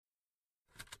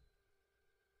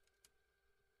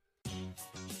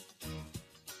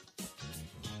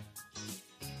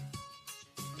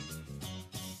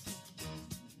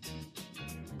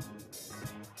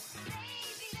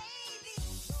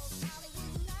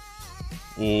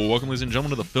Welcome, ladies and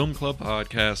gentlemen, to the Film Club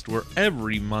podcast, where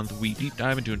every month we deep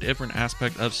dive into a different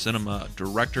aspect of cinema,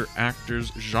 director,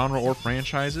 actors, genre, or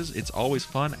franchises. It's always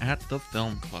fun at the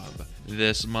Film Club.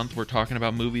 This month we're talking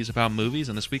about movies,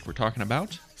 and this week we're talking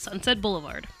about Sunset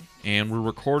Boulevard. And we're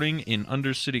recording in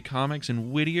Undercity Comics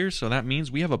in Whittier, so that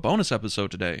means we have a bonus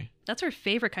episode today. That's our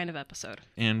favorite kind of episode.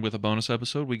 And with a bonus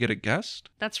episode, we get a guest.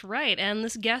 That's right, and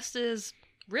this guest is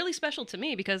really special to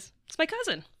me because it's my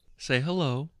cousin. Say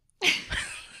hello.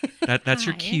 That's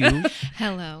your Hi. cue.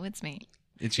 Hello, it's me.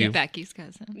 It's you. Becky's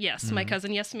cousin. Yes, my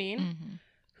cousin Yasmin,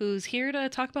 who's here to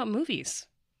talk about movies.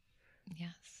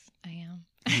 Yes, I am.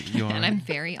 You are. And I'm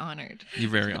very honored. You're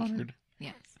very honored.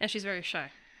 Yes. And she's very shy.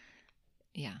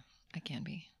 Yeah, I can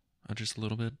be. Just a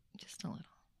little bit? Just a little.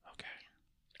 Okay.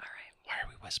 All right. Why are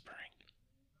we whispering?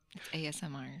 It's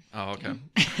ASMR. Oh, okay.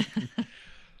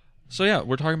 So yeah,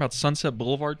 we're talking about Sunset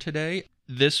Boulevard today.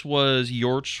 This was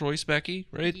your choice, Becky,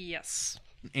 right? Yes.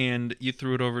 And you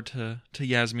threw it over to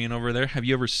Yasmin over there. Have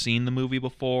you ever seen the movie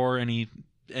before?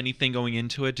 Anything going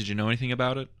into it? Did you know anything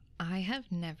about it? I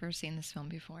have never seen this film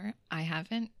before. I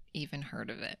haven't even heard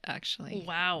of it, actually.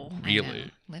 Wow. I Really? know,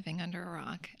 living under a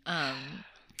rock.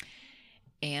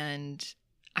 And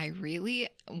I really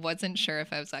wasn't sure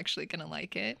if I was actually going to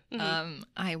like it.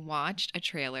 I watched a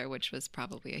trailer, which was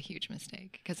probably a huge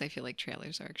mistake because I feel like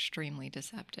trailers are extremely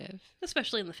deceptive.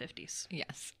 Especially in the 50s.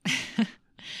 Yes.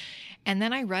 And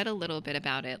then I read a little bit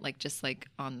about it, just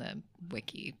on the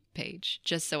wiki page,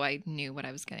 just so I knew what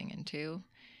I was getting into.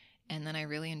 And then I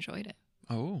really enjoyed it.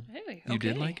 Oh, Hey, you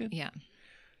did okay. like it? Yeah.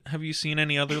 Have you seen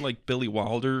any other Billy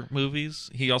Wilder movies?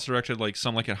 He also directed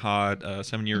Some Like It Hot,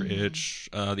 7 Year Itch,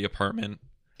 The Apartment.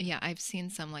 Yeah, I've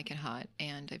seen Some Like It Hot,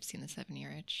 and I've seen The 7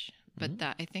 Year Itch. But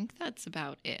I think that's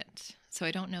about it. So I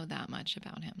don't know that much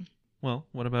about him. Well,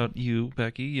 what about you,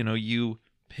 Becky? You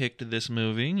picked this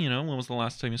movie. When was the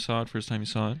last time you saw it? First time you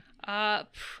saw it?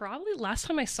 Probably last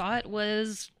time I saw it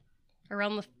was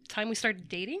around the time we started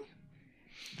dating.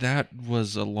 That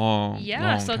was a long So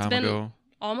it's time been ago.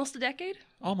 almost a decade.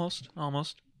 Almost.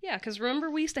 Yeah, because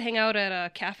remember we used to hang out at a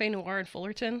Cafe Noir in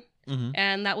Fullerton, Mm-hmm.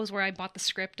 and that was where I bought the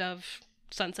script of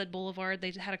Sunset Boulevard.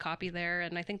 They had a copy there,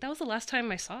 and I think that was the last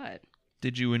time I saw it.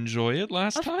 Did you enjoy it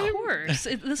last Of time? course.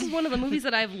 This is one of the movies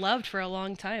that I've loved for a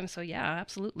long time, so yeah,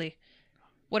 absolutely.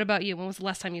 What about you? When was the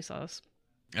last time you saw this?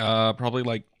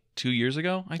 Probably 2 years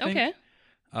ago, I think. Okay.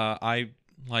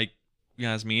 I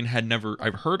Yasmin had never. I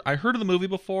heard of the movie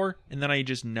before, and then I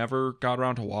just never got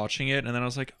around to watching it. And then I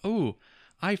was like, oh,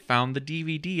 I found the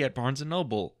DVD at Barnes and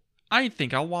Noble. I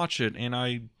think I'll watch it. And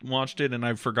I watched it, and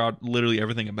I forgot literally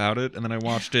everything about it. And then I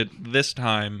watched it this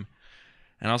time,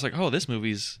 and I was like, oh, this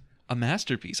movie's a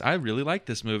masterpiece. I really like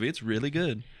this movie. It's really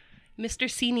good. Mr.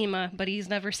 Cinema, but he's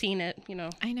never seen it,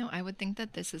 I know. I would think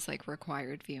that this is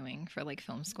required viewing for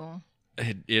film school.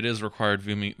 It is required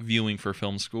viewing for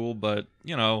film school, but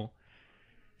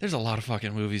there's a lot of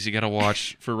fucking movies you gotta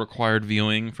watch for required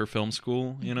viewing for film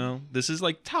school. This is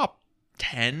top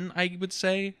 10, I would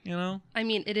say. I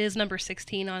mean, it is number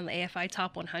 16 on the AFI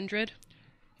Top 100.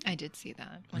 I did see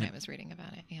that when I was reading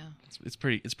about it. Yeah. It's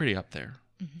pretty up there.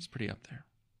 It's pretty up there.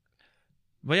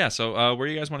 But yeah, so where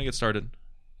do you guys want to get started?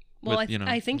 Well, With,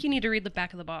 I think you need to read the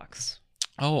back of the box.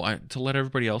 Oh, to let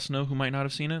everybody else know who might not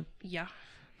have seen it. Yeah.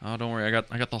 Oh, don't worry, I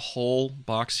got the whole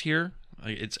box here.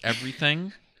 It's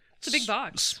everything. It's a big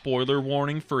box. Spoiler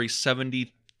warning for a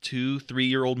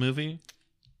 3-year-old movie.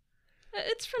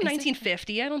 It's from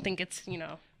 1950. I don't think it's,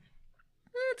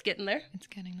 it's getting there. It's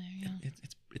getting there, yeah.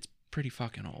 It's pretty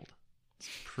fucking old. It's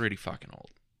pretty fucking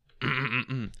old.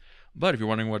 But if you're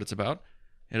wondering what it's about,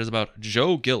 it is about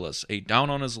Joe Gillis, a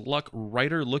down-on-his-luck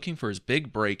writer looking for his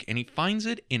big break, and he finds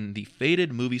it in the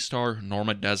faded movie star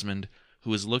Norma Desmond,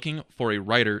 who is looking for a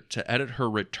writer to edit her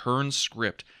return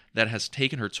script that has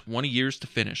taken her 20 years to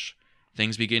finish.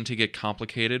 Things begin to get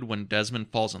complicated when Desmond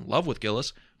falls in love with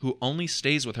Gillis, who only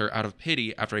stays with her out of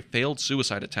pity after a failed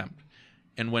suicide attempt.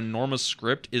 And when Norma's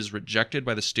script is rejected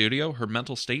by the studio, her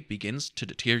mental state begins to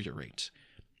deteriorate.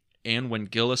 And when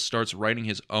Gillis starts writing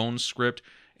his own script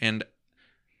and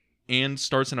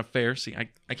starts an affair,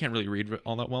 I can't really read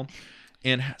all that well,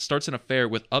 and starts an affair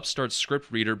with upstart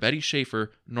script reader Betty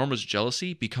Schaefer, Norma's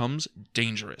jealousy becomes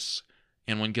dangerous.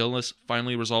 And when Gillis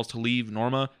finally resolves to leave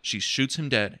Norma, she shoots him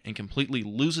dead and completely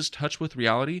loses touch with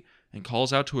reality and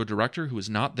calls out to a director who is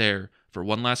not there for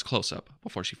one last close-up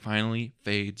before she finally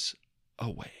fades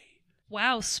away.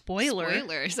 Wow,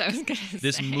 Spoilers, I was going to say.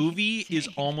 This movie is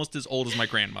almost as old as my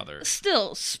grandmother.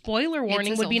 Still, spoiler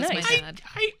warning as would be old as nice. my dad.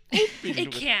 I opened It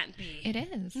with- can't be. It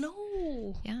is.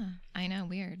 No. Yeah, I know.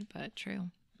 Weird, but true.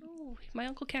 No, my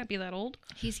uncle can't be that old.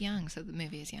 He's young, so the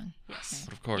movie is young. Yes.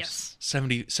 But of course, Yes.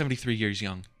 73 years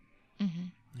young.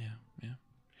 Mm-hmm. Yeah.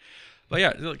 But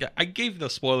yeah, look, I gave the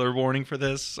spoiler warning for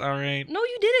this, all right? No,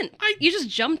 you didn't. You just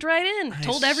jumped right in.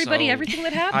 Told everybody everything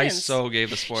that happens. I so gave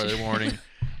the spoiler warning.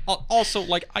 Also,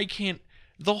 like, I can't...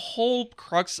 The whole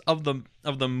crux of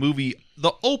the movie,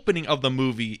 the opening of the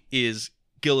movie is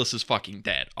Gillis is fucking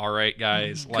dead, all right,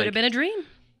 guys? Could have been a dream.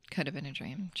 Could have been a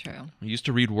dream. True. I used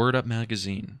to read Word Up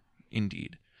magazine.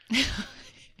 Indeed.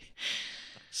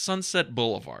 Sunset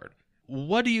Boulevard.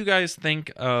 What do you guys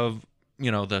think of,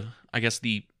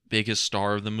 the biggest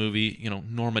star of the movie,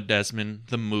 Norma Desmond,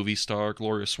 the movie star,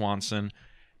 Gloria Swanson?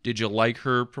 Did you like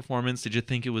her performance? Did you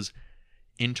think it was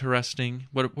interesting?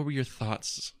 What were your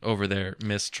thoughts over there,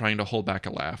 Miss, trying to hold back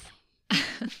a laugh?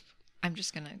 I'm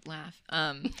just going to laugh.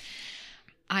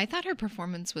 I thought her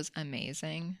performance was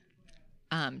amazing,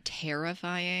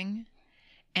 terrifying,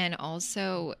 and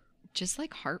also just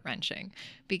like heart-wrenching,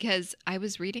 because I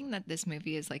was reading that this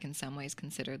movie is like in some ways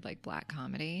considered like black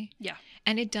comedy. Yeah.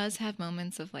 And it does have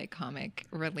moments of like comic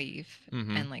relief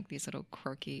Mhm. and like these little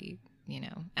quirky,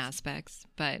 aspects,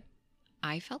 but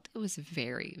I felt it was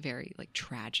very, very like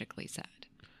tragically sad.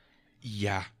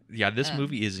 Yeah, this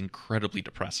movie is incredibly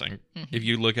depressing Mhm. if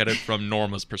you look at it from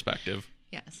Norma's perspective.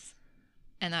 Yes.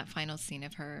 And that final scene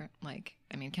of her, like,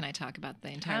 I mean, can I talk about the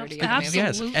entirety of the movie?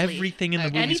 Absolutely. Yes, everything in the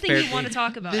movie. Anything you want to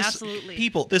talk about, absolutely.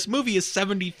 People, this movie is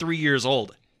 73 years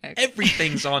old. Okay.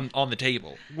 Everything's on the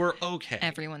table. We're okay.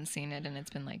 Everyone's seen it, and it's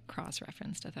been like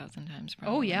cross-referenced 1,000 times.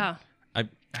 Probably. Oh, yeah.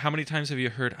 How many times have you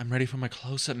heard "I'm ready for my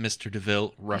close-up, Mr.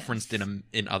 DeVille" referenced Yes.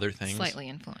 in other things? Slightly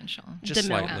influential. Just DeMille.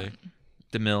 slightly.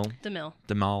 DeMille. DeMille.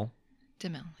 DeMille.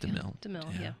 DeMille. DeMille.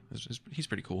 DeMille, yeah. He's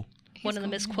pretty cool. One of the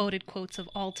misquoted quotes of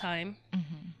all time.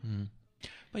 Mm-hmm.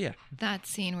 But yeah. That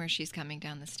scene where she's coming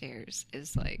down the stairs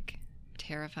is like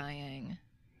terrifying,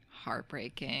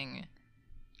 heartbreaking,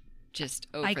 just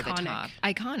over the Iconic. top.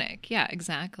 Iconic. Yeah,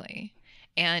 exactly.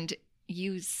 And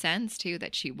you sense too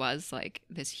that she was like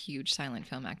this huge silent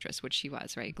film actress, which she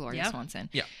was, right? Gloria Yeah. Swanson.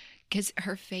 Yeah. Because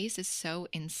her face is so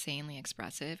insanely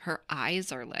expressive. Her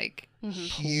eyes are like Mhm.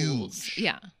 pools.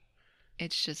 Yeah.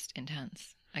 It's just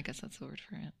intense. I guess that's the word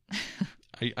for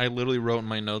it. I literally wrote in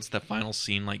my notes that final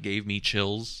scene like gave me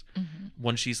chills Mm-hmm.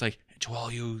 when she's like, "To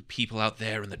all you people out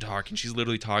there in the dark," and she's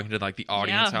literally talking to like the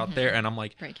audience Yeah. out there, and I'm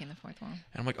like, Breaking the fourth wall.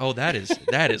 oh, that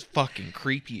is fucking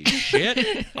creepy as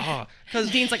shit.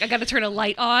 Because Dean's like, I got to turn a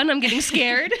light on. I'm getting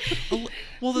scared.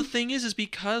 well, the thing is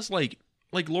because like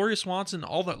Gloria Swanson,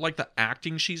 all the like the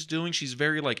acting she's doing, she's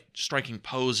very like striking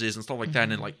poses and stuff like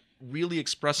that, and like really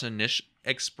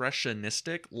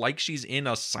expressionistic, like she's in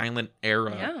a silent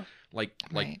era, Yeah. like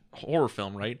Right. horror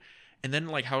film, right? And then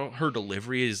like how her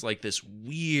delivery is like this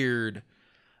weird.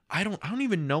 I don't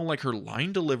even know, like her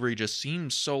line delivery just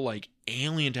seems so like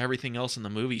alien to everything else in the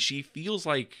movie. She feels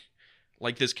like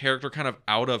this character kind of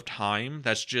out of time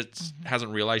that's just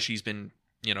hasn't realized she's been,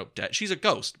 dead. She's a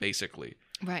ghost basically.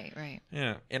 Right, right.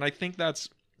 Yeah. And I think that's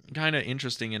kind of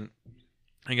interesting, and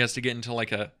I guess to get into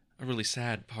like a really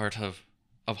sad part of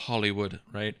Hollywood,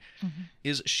 right?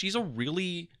 Is she's a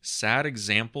really sad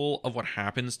example of what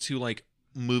happens to like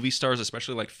movie stars,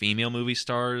 especially like female movie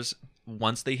stars,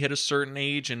 once they hit a certain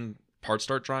age and parts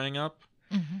start drying up.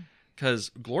 Because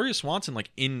Gloria Swanson, like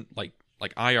in like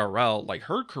IRL, like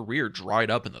her career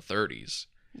dried up in the 30s.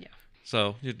 Yeah.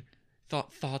 So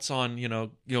thoughts on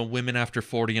women after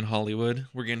 40 in Hollywood?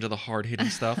 We're getting to the hard hitting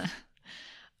stuff.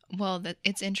 Well,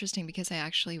 it's interesting because I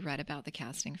actually read about the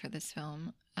casting for this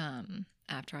film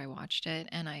after I watched it,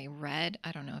 and I read,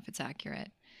 I don't know if it's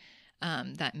accurate,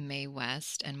 that Mae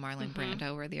West and Marlon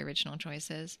Brando were the original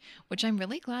choices, which I'm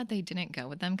really glad they didn't go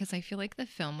with them, because I feel like the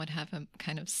film would have a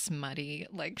kind of smutty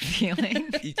like feeling.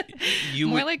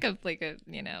 More like a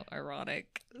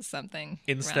erotic something.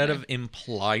 Instead rather. of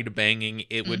implied banging,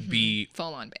 it would be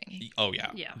full on banging. oh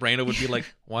yeah. Yeah. Brando would be like,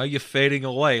 "Why are you fading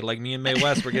away? Like me and Mae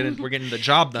West, we're getting the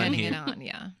job done Getting here." it on,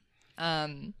 yeah.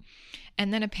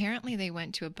 And then apparently they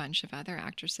went to a bunch of other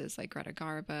actresses like Greta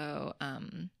Garbo,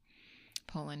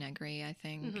 Paula Negri, I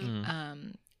think,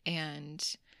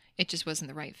 and it just wasn't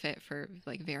the right fit for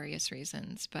like various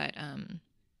reasons. But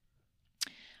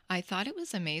I thought it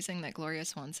was amazing that Gloria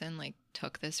Swanson like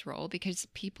took this role, because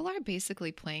people are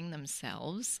basically playing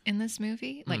themselves in this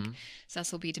movie. Like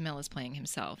Cecil B. DeMille is playing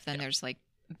himself. Then there's like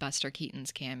Buster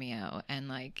Keaton's cameo and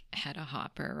like Hedda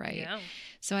Hopper, right? Yeah.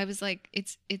 So I was like,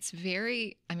 it's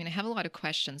very, I mean, I have a lot of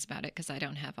questions about it because I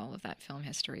don't have all of that film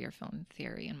history or film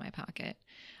theory in my pocket.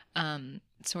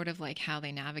 Sort of like how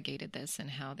they navigated this and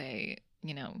how they,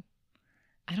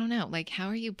 I don't know, like how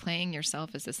are you playing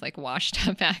yourself as this like washed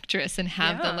up actress and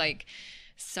have the like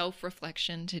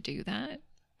self-reflection to do that.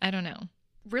 I don't know.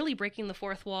 Really breaking the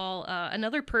fourth wall.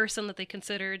 Another person that they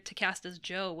considered to cast as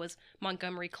Joe was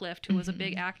Montgomery Clift, who was a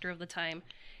big actor of the time.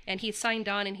 And he signed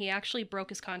on, and he actually broke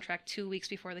his contract 2 weeks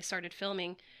before they started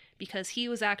filming because he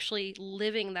was actually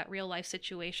living that real-life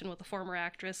situation with a former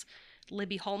actress,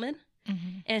 Libby Holman.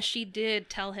 And she did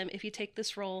tell him, if you take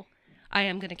this role, I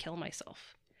am going to kill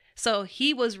myself. So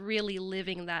he was really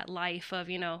living that life of,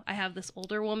 I have this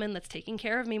older woman that's taking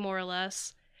care of me more or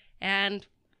less, and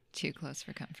too close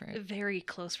for comfort. Very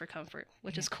close for comfort,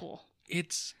 which is cool.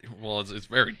 It's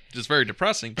very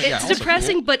depressing. But it's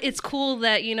depressing, cool. But it's cool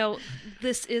that,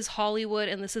 this is Hollywood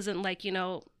and this isn't like,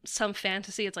 some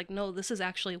fantasy. It's like, no, this is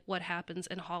actually what happens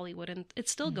in Hollywood, and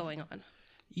it's still going on.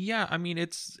 Yeah, I mean,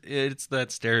 it's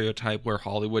that stereotype where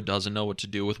Hollywood doesn't know what to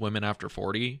do with women after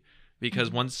 40.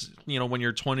 Because once, when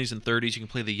you're 20s and 30s, you can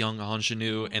play the young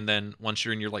ingenue. And then once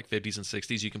you're in your, 50s and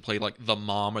 60s, you can play, the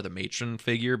mom or the matron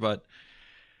figure. But,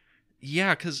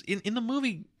 yeah, because in the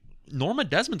movie, Norma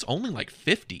Desmond's only,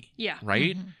 50. Yeah.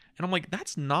 Right? And I'm like,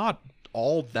 that's not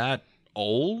all that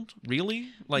old, really?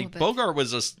 Bogart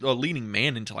was a leading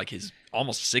man into, his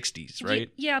almost 60s, right?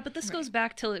 Yeah, but this goes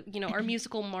back to, our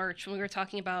musical March when we were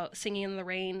talking about Singing in the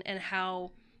Rain and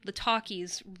how the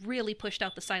talkies really pushed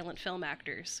out the silent film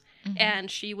actors. And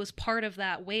she was part of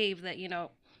that wave that,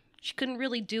 she couldn't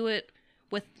really do it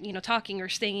with, talking or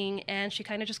singing, and she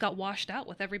kind of just got washed out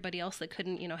with everybody else that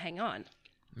couldn't, hang on.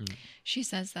 She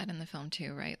says that in the film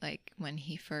too, right?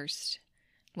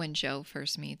 When Joe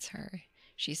first meets her,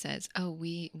 she says, oh,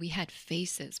 we had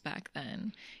faces back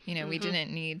then. We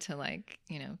didn't need to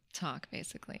talk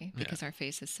basically because our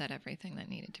faces said everything that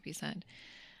needed to be said.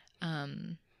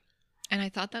 And I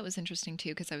thought that was interesting, too,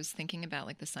 because I was thinking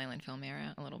about, the silent film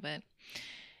era a little bit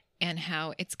and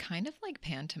how it's kind of like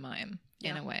pantomime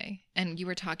in a way. And you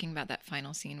were talking about that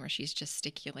final scene where she's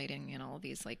gesticulating in all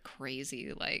these, crazy,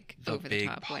 over-the-top big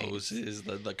poses,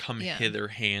 ways. the come-hither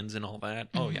hands and all that.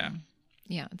 Oh, yeah.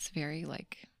 Yeah, it's very,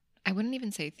 I wouldn't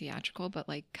even say theatrical, but,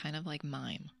 kind of like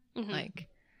mime. And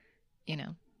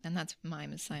that's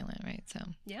mime is silent, right? So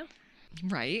yeah.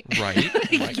 Right.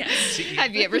 Yes.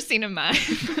 Have you ever seen a mime?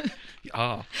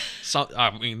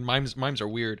 Mimes are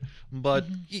weird, but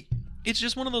it's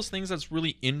just one of those things that's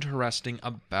really interesting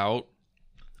about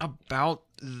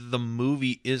the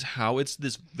movie is how it's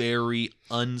this very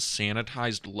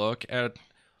unsanitized look at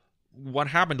what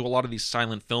happened to a lot of these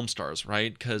silent film stars,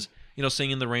 right? Because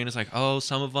Singing in the Rain is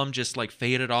some of them just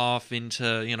faded off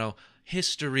into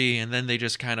history, and then they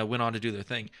just kind of went on to do their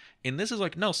thing. And this is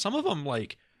no, some of them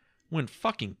went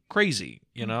fucking crazy,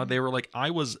 They were I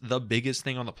was the biggest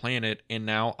thing on the planet, and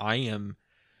now I am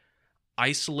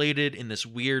isolated in this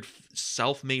weird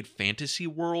self-made fantasy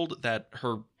world that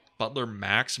her butler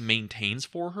Max maintains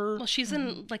for her. Well, she's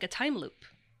in a time loop.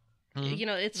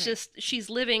 It's just she's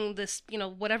living this,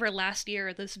 whatever last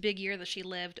year, this big year that she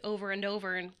lived over and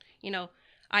over, and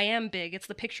I am big. It's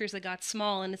the pictures that got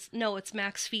small, and it's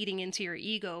Max feeding into your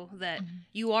ego that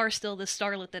you are still this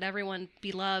starlet that everyone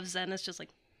beloves, and it's just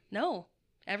no,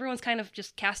 everyone's kind of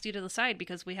just cast you to the side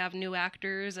because we have new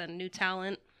actors and new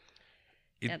talent.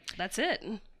 That's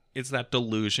it. It's that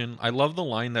delusion. I love the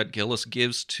line that Gillis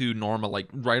gives to Norma,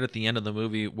 right at the end of the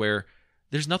movie, where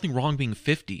there's nothing wrong being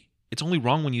 50. It's only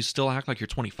wrong when you still act like you're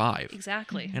 25.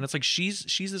 Exactly. And it's she's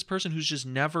this person who's just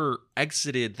never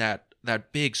exited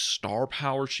that big star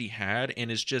power she had and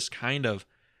is just kind of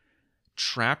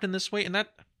trapped in this way. And that...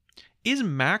 Is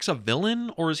Max a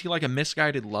villain, or is he a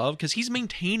misguided love? Because he's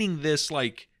maintaining this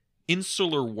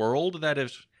insular world that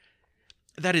is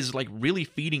really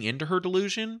feeding into her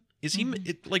delusion. Is he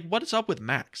what is up with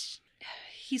Max?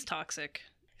 He's toxic.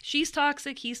 She's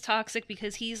toxic. He's toxic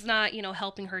because he's not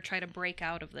helping her try to break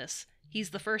out of this.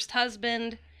 He's the first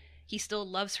husband. He still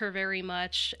loves her very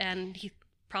much, and he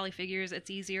probably figures it's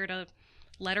easier to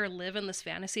let her live in this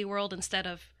fantasy world instead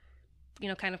of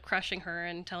kind of crushing her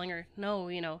and telling her no.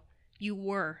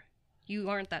 You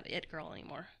aren't that it girl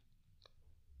anymore.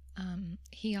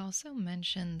 He also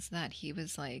mentions that he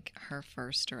was her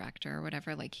first director or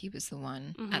whatever. He was the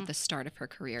one at the start of her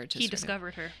career. He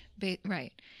discovered her.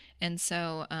 Right. And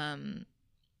so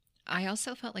I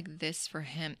also felt this for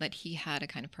him, that he had a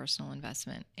kind of personal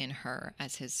investment in her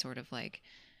as his sort of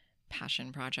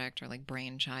passion project or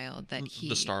brainchild that he...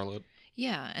 The starlet.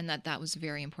 Yeah. And that was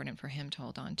very important for him to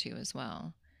hold on to as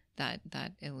well. That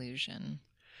illusion.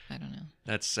 I don't know.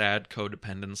 That sad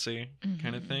codependency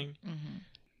kind of thing.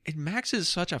 And Max is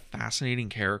such a fascinating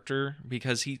character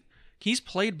because he's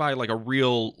played by a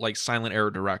real silent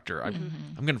era director.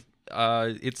 I'm gonna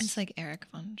It's like Eric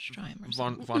von Strim or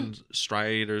something. von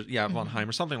Stride or von Heim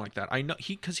or something like that. I know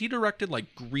because he directed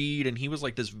like Greed, and he was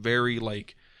like this very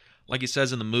like he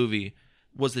says in the movie,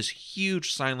 was this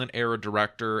huge silent era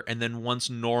director. And then once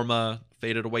Norma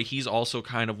faded away, he's also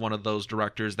kind of one of those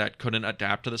directors that couldn't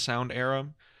adapt to the sound era.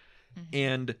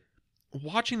 And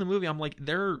watching the movie, I'm like,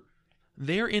 they're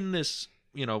in this,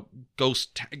 you know,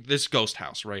 ghost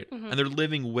house, right? And they're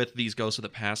living with these ghosts of the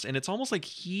past, and it's almost like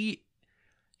he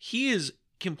is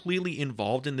completely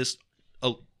involved in this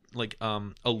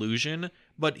illusion,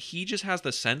 but he just has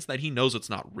the sense that he knows it's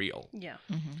not real. Yeah.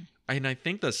 And I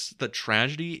think the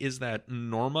tragedy is that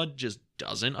Norma just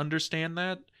doesn't understand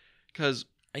that, because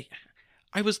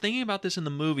I was thinking about this in the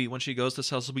movie when she goes to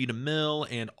Cecil B. DeMille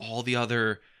and all the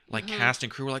other like cast and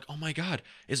crew were like, oh my god,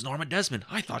 it's Norma Desmond,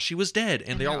 I thought she was dead.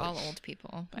 And they're all old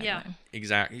people, by yeah, the way.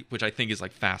 Exactly, which I think is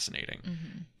like fascinating.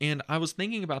 And I was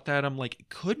thinking about that. I'm like,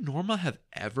 could Norma have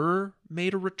ever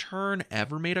made a return,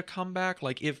 ever made a comeback?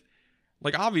 Like, if,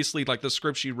 like, obviously, like the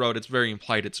script she wrote, it's very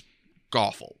implied it's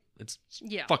awful, it's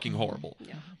fucking horrible.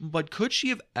 But could she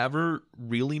have ever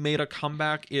really made a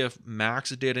comeback if Max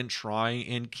didn't try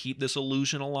and keep this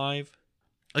illusion alive?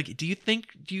 Like, do you think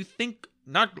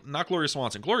not Gloria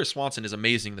Swanson. Gloria Swanson is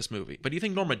amazing in this movie, but do you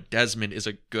think Norma Desmond is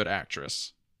a good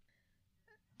actress?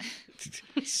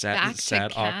 Back to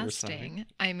casting.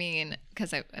 I mean,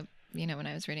 because I you know, when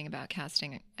I was reading about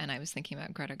casting and I was thinking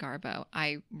about Greta Garbo,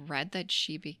 I read that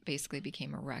she basically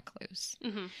became a recluse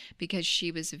because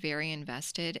she was very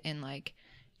invested in like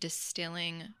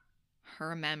distilling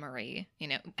her memory, you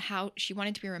know, how she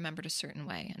wanted to be remembered a certain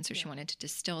way. And so she wanted to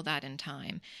distill that in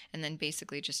time and then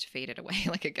basically just faded away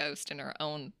like a ghost in her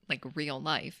own like real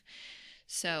life.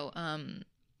 So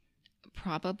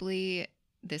probably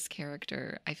this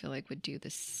character, I feel like, would do the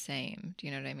same. Do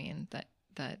you know what I mean?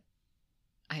 That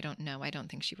I don't know. I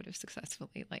don't think she would have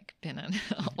successfully like been an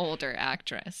older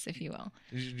actress, if you will.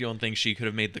 You don't think she could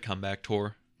have made the comeback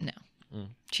tour? No.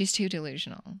 She's too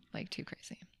delusional, like too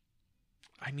crazy.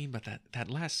 I mean, but that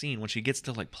last scene when she gets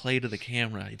to like play to the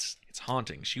camera, it's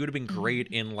haunting. She would have been great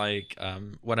in like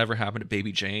Whatever Happened to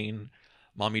Baby Jane,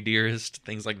 Mommy Dearest,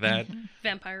 things like that.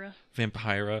 Vampira.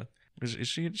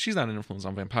 She's not an influence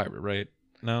on Vampira, right?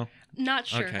 No? Not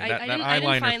sure. Okay, that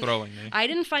eyeliner throwing me. I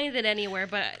didn't find it anywhere,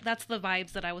 but that's the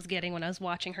vibes that I was getting when I was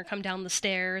watching her come down the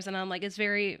stairs, and I'm like, it's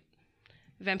very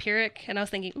vampiric, and I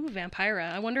was thinking, ooh,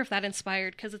 Vampira. I wonder if that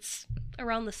inspired, because it's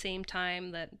around the same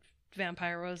time that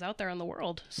Vampire was out there in the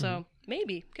world, so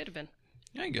maybe could have been.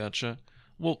 I gotcha.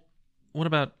 Well, what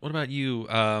about you,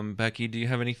 Becky? Do you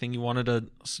have anything you wanted to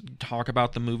talk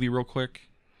about the movie real quick?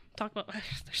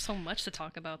 There's so much to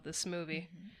talk about this movie.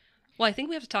 Well, I think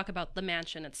we have to talk about the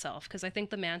mansion itself, because I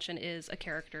think the mansion is a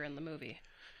character in the movie.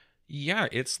 Yeah,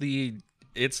 it's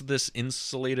this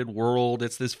insulated world.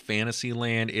 It's this fantasy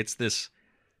land. It's this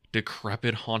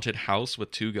decrepit haunted house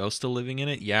with two ghosts still living in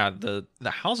it. Yeah, the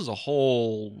house is a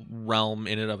whole realm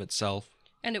in and of itself.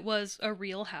 And it was a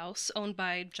real house owned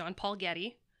by John Paul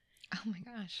Getty. Oh my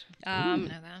gosh. I didn't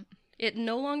know that. It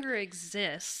no longer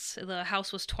exists. The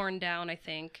house was torn down, I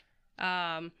think.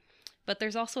 But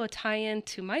there's also a tie-in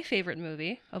to my favorite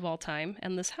movie of all time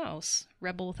and this house,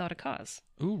 Rebel Without a Cause.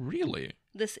 Ooh, really?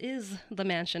 This is the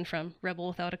mansion from Rebel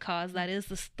Without a Cause. That is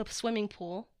the swimming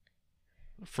pool.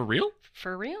 For real?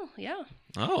 For real, yeah.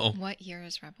 Oh. What year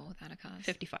is Rebel Without a Cause?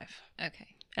 55.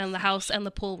 Okay. And the house and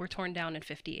the pool were torn down in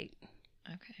 58.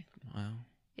 Okay. Wow.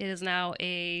 It is now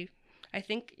I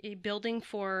think a building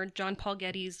for John Paul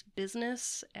Getty's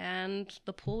business, and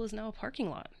the pool is now a parking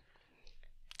lot.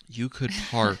 You could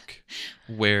park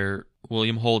where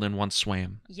William Holden once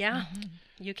swam. Yeah,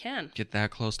 you can. Get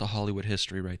that close to Hollywood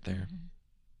history right there.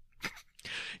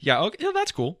 Yeah, okay, yeah,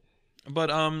 that's cool. But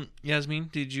Yasmin,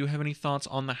 did you have any thoughts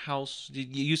on the house?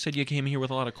 You said you came here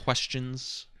with a lot of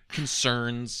questions,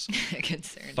 concerns,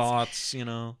 thoughts, you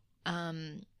know.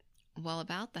 Well,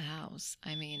 about the house,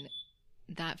 I mean,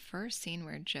 that first scene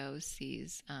where Joe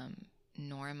sees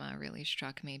Norma really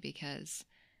struck me, because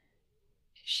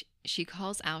she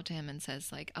calls out to him and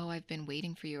says like, "Oh, I've been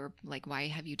waiting for you," or like, "Why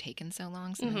have you taken so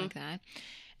long?" Something like that.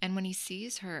 And when he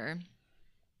sees her,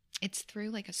 it's through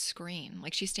like a screen.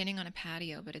 Like she's standing on a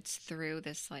patio, but it's through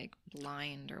this like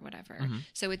blind or whatever.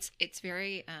 So it's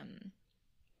very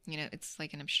you know, it's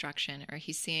like an obstruction, or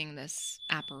he's seeing this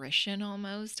apparition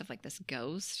almost of like this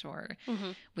ghost, or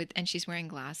and she's wearing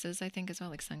glasses, I think, as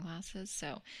well, like sunglasses.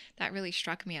 So that really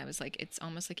struck me. I was like, it's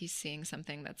almost like he's seeing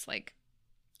something that's like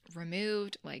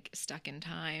removed, like stuck in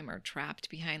time, or trapped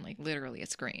behind like literally a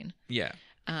screen. Yeah.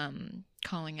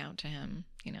 Calling out to him,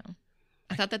 you know.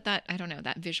 I thought that I don't know,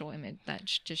 that visual image that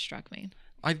just struck me.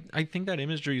 I think that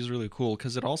imagery is really cool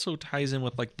because it also ties in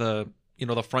with like the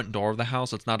the front door of the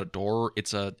house. It's not a door,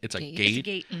 it's a gate. It's a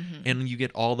gate. Mm-hmm. And you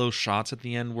get all those shots at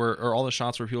the end or all the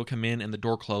shots where people come in and the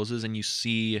door closes and you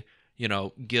see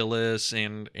Gillis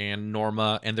and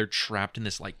Norma, and they're trapped in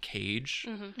this like cage,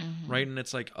 right? And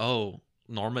it's like, oh,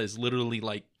 Norma is literally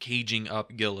like caging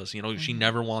up Gillis. She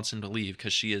never wants him to leave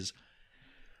because she is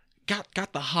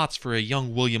got the hots for a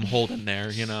young William Holden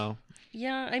there.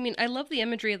 Yeah, I mean, I love the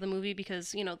imagery of the movie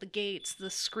because, the gates, the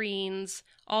screens,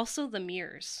 also the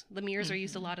mirrors. The mirrors are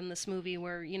used a lot in this movie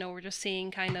where, we're just seeing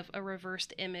kind of a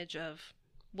reversed image of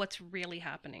what's really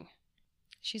happening.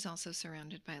 She's also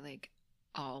surrounded by, like,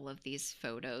 all of these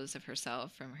photos of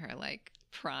herself from her, like,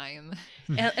 prime.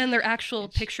 And they're actual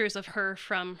pictures of her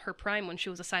from her prime when she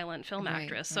was a silent film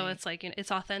actress. So it's like,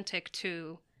 it's authentic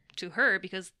to her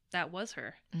because that was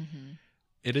her. Mm-hmm.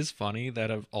 It is funny that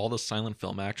of all the silent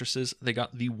film actresses, they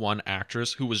got the one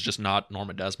actress who was just not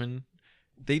Norma Desmond.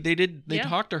 They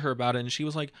talked to her about it, and she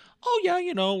was like, "Oh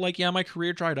yeah, my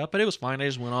career dried up, but it was fine. I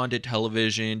just went on, did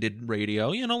television, did radio.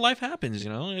 Life happens.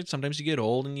 Sometimes you get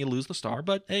old and you lose the star,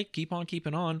 but hey, keep on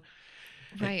keeping on."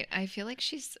 Right. I feel like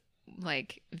she's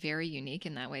like very unique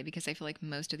in that way because I feel like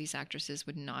most of these actresses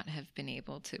would not have been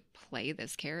able to play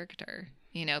this character.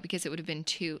 Because it would have been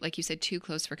too, like you said, too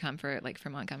close for comfort, like for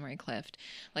Montgomery Clift,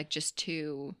 like just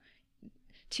too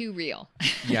real.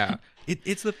 Yeah,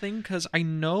 it's the thing because I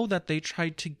know that they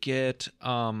tried to get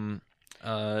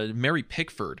Mary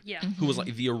Pickford, who was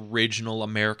like the original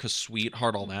America's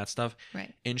Sweetheart, all that stuff.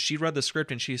 Right. And she read the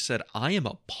script and she said, "I am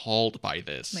appalled by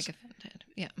this." Like offended.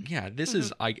 Yeah. Yeah, this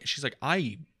is she's like,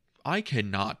 I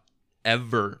cannot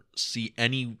ever see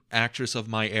any actress of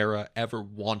my era ever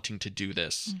wanting to do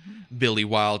this. Billy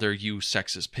Wilder, you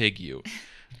sexist pig, you.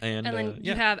 And then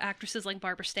you have actresses like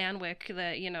Barbara Stanwyck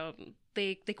that,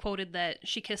 they quoted that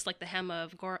she kissed like the hem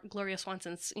of Gloria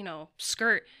Swanson's,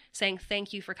 skirt, saying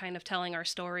thank you for kind of telling our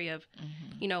story of,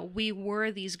 we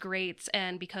were these greats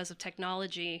and because of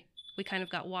technology, we kind of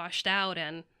got washed out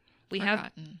and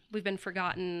we've been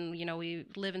forgotten. We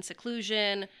live in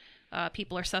seclusion.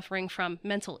 People are suffering from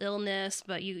mental illness,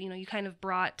 but you kind of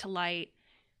brought to light,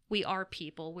 we are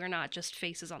people. We're not just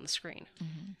faces on the screen.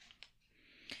 Mm-hmm.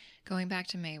 Going back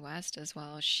to Mae West as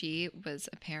well, she was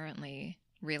apparently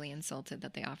really insulted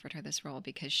that they offered her this role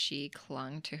because she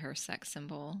clung to her sex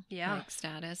symbol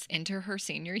status into her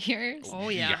senior years. Oh,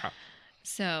 yeah.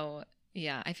 So,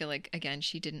 yeah, I feel like, again,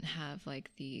 she didn't have, like,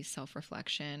 the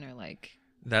self-reflection or, like...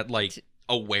 that, like...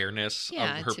 awareness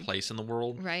of her place in the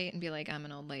world, right? And be like, I'm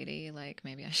an old lady, like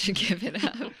maybe I should give it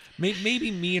up.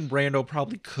 Maybe me and Brando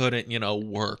probably couldn't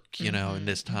work in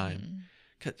this time.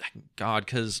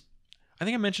 Because I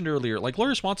think I mentioned earlier, like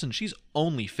Gloria Swanson, she's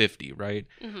only 50, right?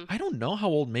 I don't know how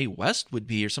old Mae West would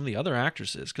be or some of the other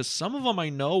actresses, because some of them I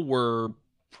know were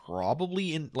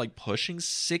probably in like pushing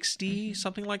 60,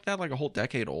 something like that, like a whole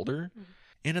decade older.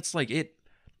 And it's like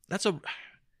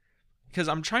because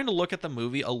I'm trying to look at the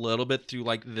movie a little bit through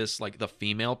like this, like the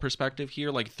female perspective here,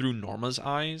 like through Norma's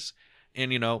eyes,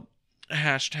 and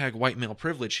hashtag white male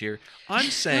privilege here. I'm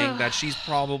saying that she's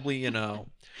probably,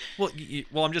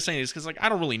 well, I'm just saying this because like I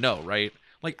don't really know, right?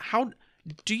 Like, how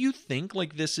do you think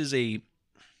like this is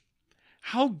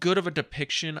how good of a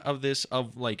depiction of this,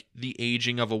 of like the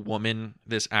aging of a woman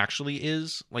this actually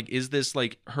is? Like, is this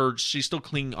like she's still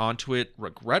clinging onto it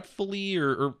regretfully,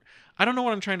 or I don't know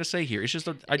what I'm trying to say here. It's just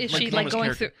is she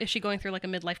going through like a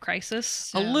midlife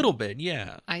crisis? A little bit,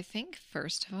 yeah. I think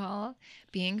first of all,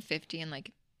 being 50 and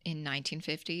like in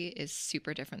 1950 is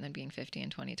super different than being 50 in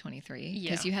 2023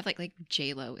 because you have like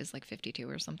J-Lo is like 52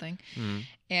 or something,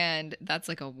 and that's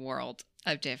like a world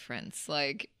of difference.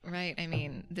 Like, right? I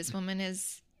mean, this woman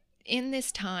is in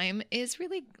this time is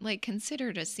really like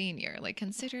considered a senior, like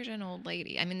considered an old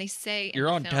lady. I mean, they say you're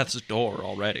on death's door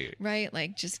already, right?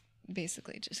 Like just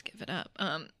give it up.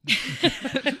 But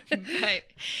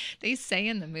they say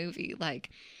in the movie,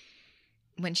 like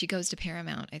when she goes to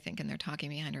Paramount, I think, and they're talking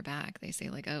behind her back, they say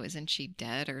like, oh, isn't she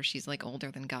dead, or she's like older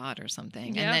than God or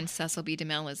something. And then Cecil B.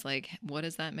 DeMille is like, what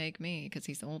does that make me, because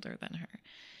he's older than her,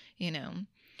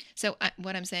 so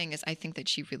what I'm saying is I think that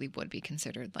she really would be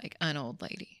considered like an old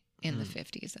lady in the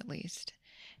 50s at least.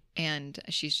 And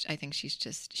I think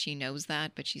she knows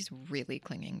that, but she's really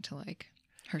clinging to like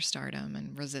her stardom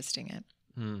and resisting it.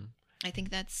 I think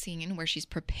that scene where she's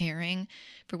preparing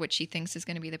for what she thinks is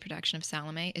going to be the production of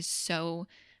Salome is so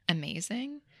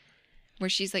amazing. Where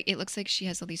she's like, it looks like she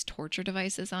has all these torture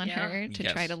devices on her to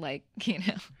try to like,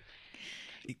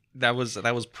 That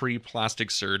was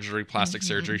pre-plastic surgery.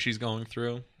 Surgery she's going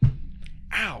through.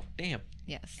 Ow, damn.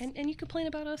 Yes. And you complain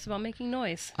about us about making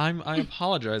noise. I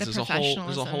apologize. The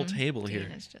There's a whole table Dean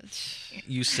here. is just...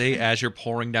 You say as you're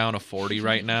pouring down a 40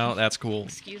 right now. That's cool.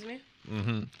 Excuse me?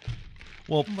 Mm-hmm.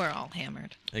 Well, We're all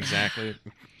hammered. exactly.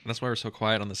 That's why we're so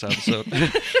quiet on this episode.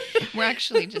 We're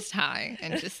actually just high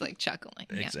and just like chuckling.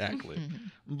 Exactly. Yeah.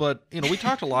 But, you know, we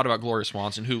talked a lot about Gloria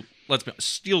Swanson, who, let's be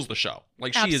honest, steals the show.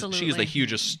 Like, she is the Absolutely.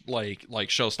 hugest, like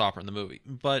showstopper in the movie.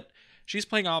 But she's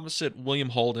playing opposite William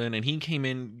Holden, and he came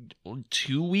in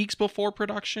 2 weeks before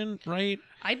production, right?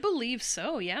 I believe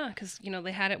so, yeah, because, you know,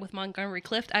 they had it with Montgomery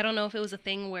Clift. I don't know if it was a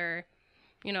thing where,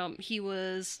 you know, he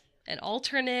was an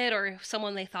alternate or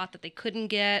someone they thought that they couldn't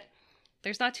get.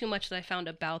 There's not too much that I found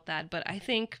about that, but I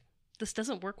think this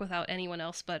doesn't work without anyone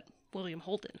else but William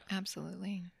Holden.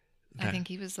 Absolutely. I think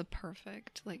he was the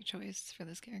perfect like choice for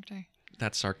this character.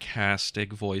 That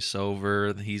sarcastic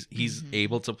voiceover. He's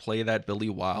able to play that Billy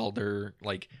Wilder,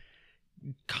 like,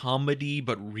 comedy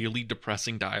but really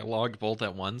depressing dialogue both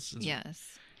at once.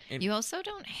 Yes. And You also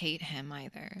don't hate him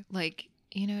either. Like,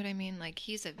 you know what I mean? Like,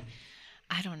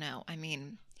 I don't know. I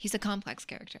mean, he's a complex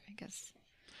character, I guess.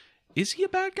 is he a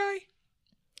bad guy?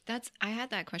 I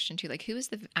had that question too. Like, who is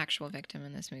the actual victim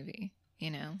in this movie?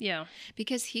 You know? Yeah.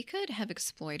 Because he could have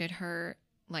exploited her,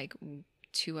 like,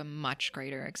 to a much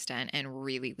greater extent and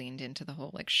really leaned into the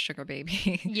whole, like, sugar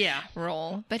baby Yeah.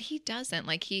 role. But he doesn't.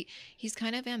 Like, he's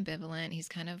kind of ambivalent. He's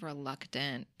kind of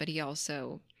reluctant. But he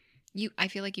also, I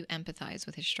feel like you empathize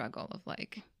with his struggle of,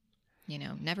 like, you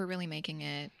know, never really making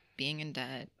it, being in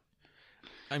debt.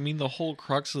 I mean, the whole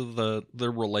crux of the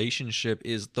relationship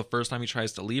is the first time he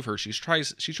tries to leave her, she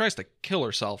tries to kill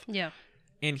herself. Yeah.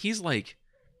 And he's like,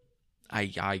 I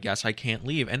guess I can't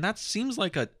leave. And that seems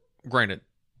like a, granted,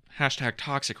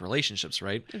 #toxic relationships,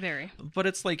 right? Very. But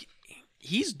it's like,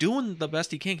 he's doing the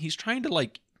best he can. He's trying to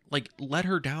like let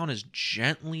her down as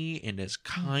gently and as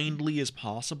kindly as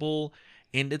possible.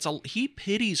 And he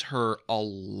pities her a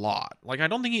lot. Like, I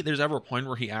don't think there's ever a point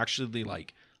where he actually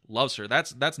like loves her.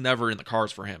 That's never in the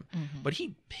cards for him. But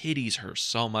he pities her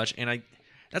so much, and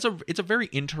it's a very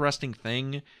interesting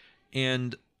thing.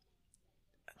 And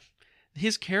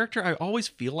his character, I always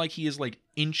feel like he is like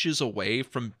inches away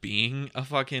from being a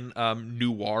fucking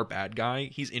noir bad guy.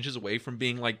 He's inches away from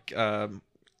being like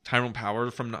Tyrone Power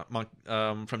from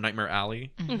Nightmare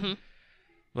Alley. Mm-hmm.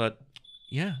 But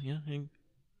yeah,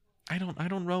 I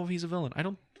don't know if he's a villain. I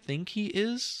don't think he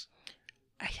is.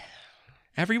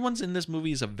 Everyone's in this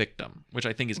movie is a victim, which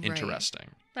I think is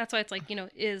interesting. That's why it's like, you know,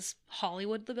 is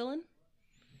Hollywood the villain?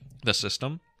 The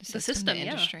system? The system, the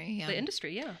industry, yeah. The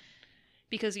industry, yeah.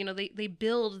 Because, you know, they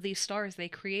build these stars, they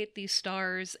create these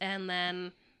stars, and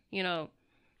then, you know,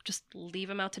 just leave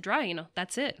them out to dry, you know.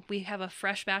 That's it. We have a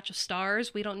fresh batch of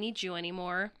stars. We don't need you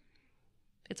anymore.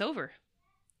 It's over.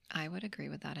 I would agree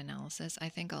with that analysis. I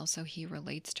think also he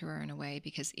relates to her in a way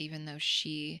because even though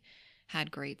she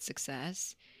had great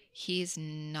success, he's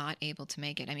not able to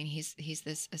make it. I mean, he's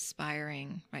this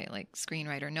aspiring, right, like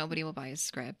screenwriter. Nobody will buy his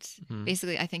script.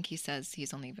 Basically, I think he says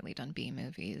he's only really done B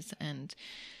movies. And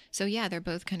so, yeah, they're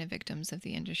both kind of victims of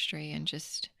the industry and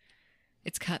just,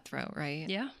 it's cutthroat, right?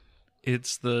 Yeah.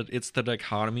 It's the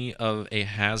dichotomy of a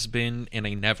has-been and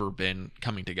a never-been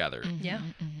coming together. Yeah.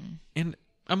 And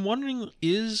I'm wondering,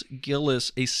 is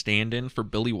Gillis a stand-in for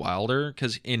Billy Wilder?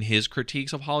 Because in his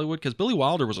critiques of Hollywood, because Billy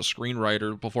Wilder was a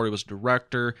screenwriter before he was a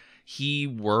director. He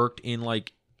worked in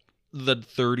like the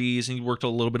 30s and he worked a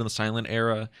little bit in the silent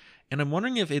era. And I'm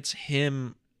wondering if it's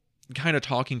him kind of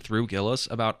talking through Gillis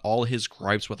about all his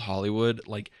gripes with Hollywood.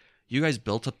 Like, you guys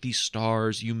built up these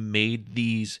stars, you made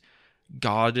these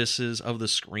goddesses of the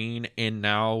screen, and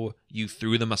now you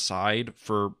threw them aside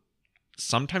for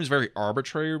sometimes very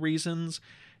arbitrary reasons.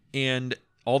 And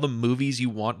all the movies you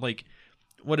want, like,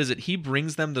 what is it? He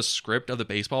brings them the script of the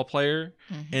baseball player,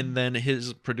 and then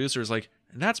his producer's like,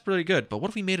 that's pretty good, but what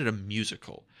if we made it a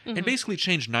musical? And basically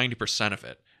changed 90% of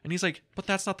it. And he's like, but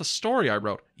that's not the story I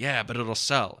wrote. Yeah, but it'll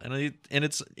sell. And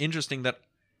it's interesting that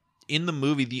in the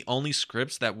movie, the only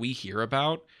scripts that we hear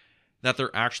about that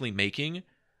they're actually making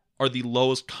are the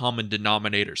lowest common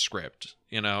denominator script,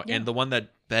 you know? Yeah. And the one that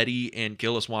Betty and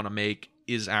Gillis want to make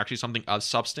is actually something of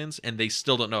substance, and they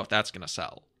still don't know if that's going to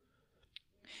sell.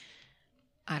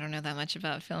 I don't know that much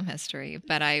about film history,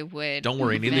 but I would. Don't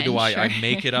worry, neither do I. I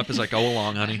make it up as I go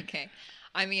along, honey. Okay.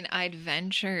 I mean, I'd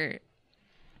venture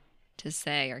to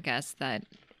say or guess that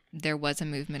there was a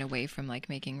movement away from like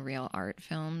making real art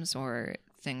films or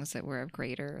things that were of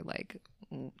greater, like,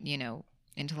 you know,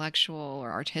 intellectual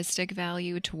or artistic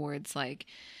value towards like,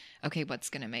 okay, what's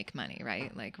going to make money,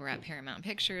 right? Like, we're at Paramount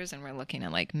Pictures and we're looking to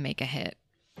like make a hit,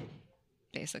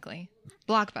 basically.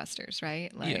 Blockbusters,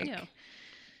 right? Like, Yeah.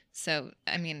 So,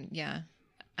 I mean, yeah,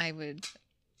 I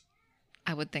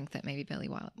would think that maybe Billy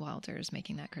Wilder is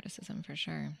making that criticism for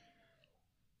sure.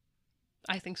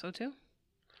 I think so too.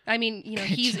 I mean, you know,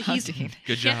 Good he's job, Dean.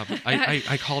 Good job.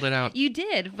 I called it out. You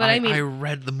did, but I mean, I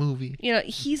read the movie. you know,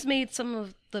 he's made some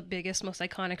of the biggest, most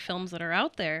iconic films that are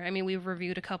out there. I mean, we've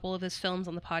reviewed a couple of his films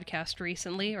on the podcast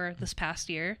recently or this past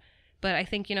year. But I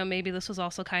think, you know, maybe this was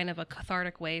also kind of a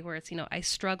cathartic way where it's, you know, I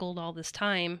struggled all this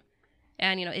time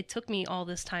and, you know, it took me all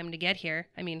this time to get here.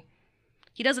 I mean,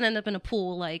 he doesn't end up in a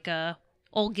pool like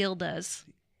old Gil does.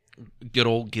 Good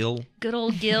old Gil. Good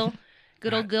old Gil.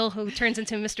 Good old Gil who turns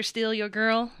into Mr. Steal Your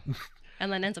Girl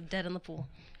and then ends up dead in the pool.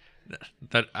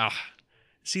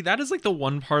 See, that is like the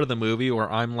one part of the movie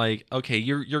where I'm like, okay,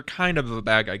 you're kind of a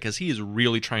bad guy because he is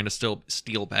really trying to still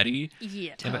steal Betty.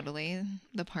 Yeah. Totally.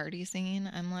 The party scene,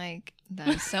 I'm like,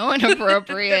 that's so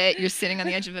inappropriate. You're sitting on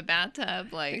the edge of a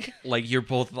bathtub, like you're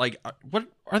both like, what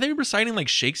are they reciting, like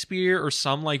Shakespeare or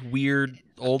some like weird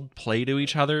old play to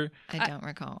each other? I don't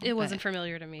recall. It wasn't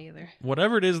familiar to me either.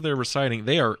 Whatever it is they're reciting,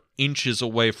 they are inches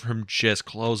away from just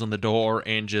closing the door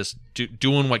and just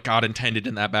doing what God intended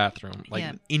in that bathroom, like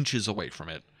inches away from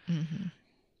it. Mm-hmm.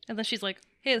 And then she's like,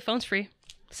 "Hey, the phone's free.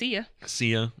 See ya."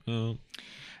 See ya.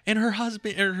 And her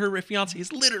husband or her fiance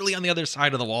is literally on the other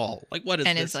side of the wall. Like, what is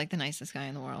and this? is like the nicest guy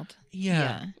in the world.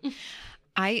 Yeah.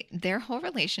 Their whole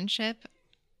relationship,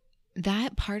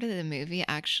 that part of the movie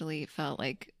actually felt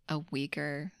like a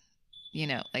weaker, you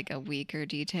know, like a weaker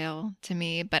detail to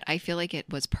me, but I feel like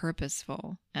it was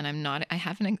purposeful, and I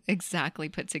haven't exactly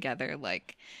put together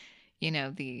like, you know,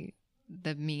 the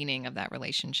meaning of that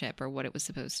relationship or what it was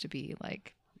supposed to be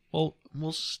like. Well,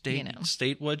 we'll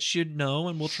state what you know,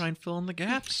 and we'll try and fill in the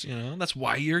gaps. You know, that's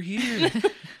why you're here.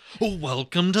 Well,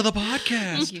 welcome to the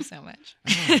podcast. Thank you so much.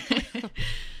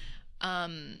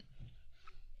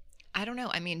 I don't know.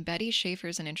 I mean, Betty Schaefer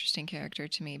is an interesting character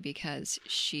to me because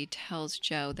she tells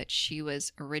Joe that she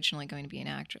was originally going to be an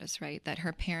actress, right? That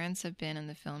her parents have been in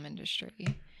the film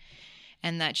industry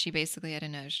and that she basically had a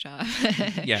nose job.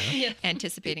 Yeah.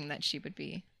 Anticipating that she would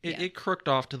be. It crooked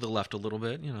off to the left a little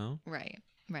bit, you know? Right.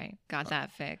 Got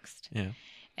that fixed. Yeah.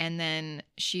 And then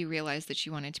she realized that she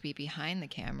wanted to be behind the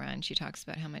camera, and she talks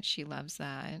about how much she loves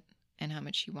that and how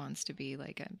much she wants to be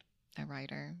like a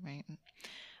writer, right?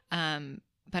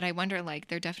 But I wonder, like,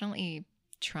 they're definitely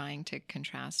trying to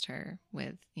contrast her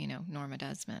with, you know, Norma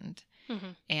Desmond.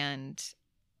 Mm-hmm. And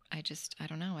I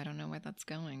don't know. I don't know where that's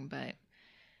going. But,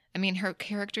 I mean, her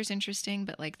character's interesting,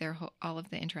 but, like, all of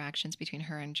the interactions between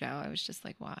her and Joe, I was just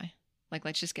like, why? Like,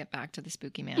 let's just get back to the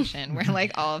spooky mansion where,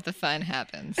 like, all of the fun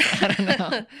happens. I don't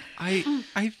know.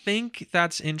 I think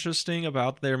that's interesting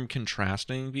about them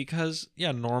contrasting because,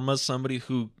 yeah, Norma's somebody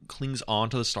who clings on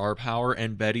to the star power,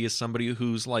 and Betty is somebody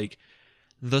who's, like,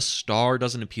 the star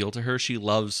doesn't appeal to her. She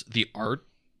loves the art,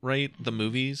 right? The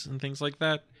movies and things like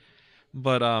that.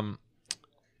 But,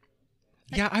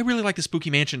 yeah, I really like the spooky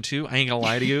mansion, too. I ain't gonna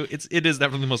lie to you. It is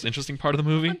definitely the most interesting part of the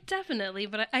movie. Well, definitely,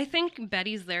 but I think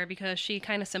Betty's there because she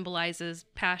kind of symbolizes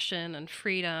passion and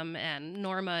freedom, and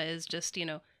Norma is just, you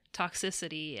know,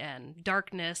 toxicity and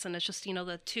darkness, and it's just, you know,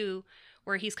 the two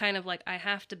where he's kind of like, I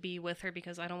have to be with her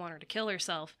because I don't want her to kill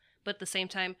herself, but at the same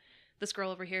time, this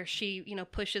girl over here, she, you know,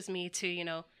 pushes me to, you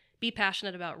know, be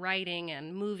passionate about writing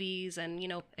and movies and, you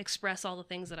know, express all the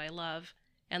things that I love,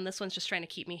 and this one's just trying to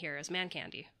keep me here as man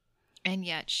candy. And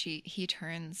yet he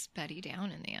turns Betty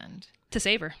down in the end. To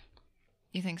save her.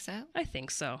 You think so? I think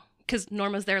so. Because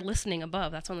Norma's there listening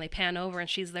above. That's when they pan over and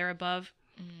she's there above.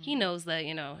 He knows that,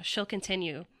 you know, she'll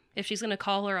continue. If she's going to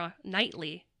call her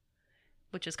nightly,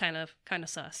 which is kind of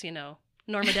sus, you know.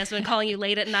 Norma Desmond calling you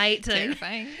late at night.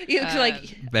 Terrifying.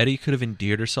 Betty could have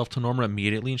endeared herself to Norma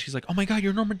immediately, and she's like, oh my God,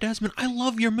 you're Norma Desmond. I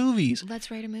love your movies.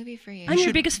 Let's write a movie for you. I'm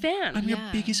your biggest fan. I'm your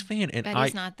biggest fan. And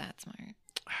Betty's not that smart.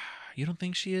 You don't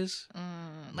think she is?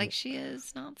 Like, she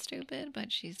is not stupid,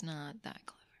 but she's not that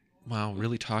clever. Wow,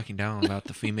 really talking down about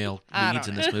the female leads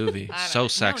in this movie. So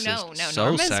sexist. No. So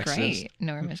Norma's sexist. Great.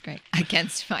 Norma's great.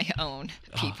 Against my own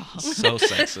people. Oh, so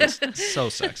sexist. So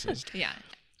sexist. Yeah.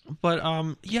 But,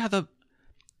 yeah,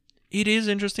 it is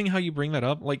interesting how you bring that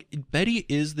up. Like, Betty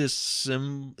is this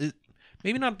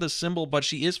maybe not the symbol, but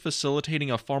she is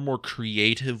facilitating a far more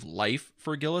creative life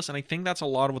for Gillis, and I think that's a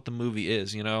lot of what the movie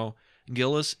is, you know?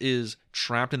 Gillis is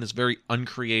trapped in this very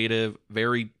uncreative,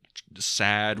 very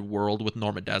sad world with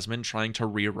Norma Desmond, trying to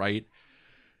rewrite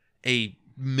a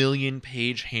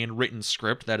 1,000,000-page handwritten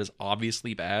script that is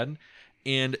obviously bad,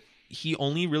 and he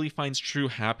only really finds true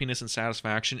happiness and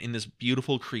satisfaction in this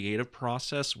beautiful creative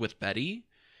process with Betty.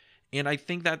 And I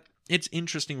think that it's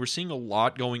interesting. We're seeing a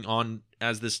lot going on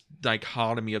as this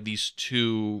dichotomy of these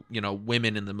two, you know,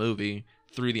 women in the movie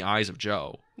through the eyes of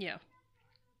Joe. Yeah.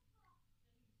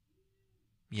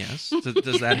 Yes.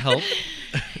 Does that help?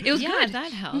 It was good.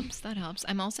 That helps. That helps.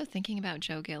 I'm also thinking about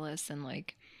Joe Gillis and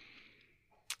like,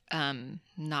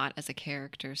 not as a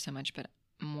character so much, but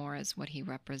more as what he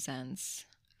represents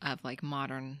of like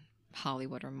modern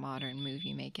Hollywood or modern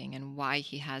movie making, and why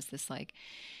he has this like,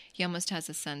 he almost has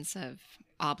a sense of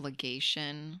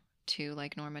obligation to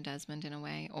like Norma Desmond in a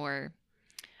way, or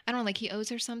I don't know, like he owes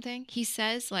her something. He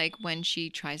says like when she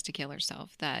tries to kill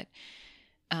herself that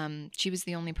she was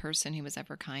the only person who was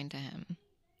ever kind to him.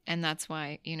 And that's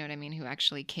why, you know what I mean, who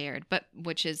actually cared. But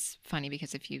which is funny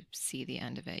because if you see the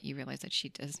end of it, you realize that she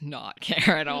does not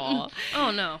care at all. Oh,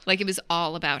 no. Like it was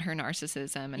all about her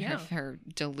narcissism and Yeah. her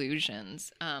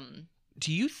delusions.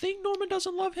 Do you think Norma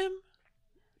doesn't love him?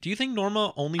 Do you think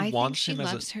Norma only I think wants she him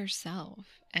as loves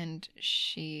herself, and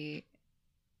he's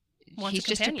Wants a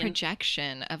just a companion.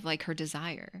 projection of like her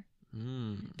desire.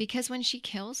 Because when she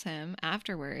kills him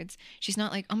afterwards, she's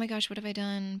not like, oh my gosh, what have I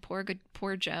done?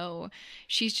 Poor Joe.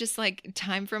 She's just like,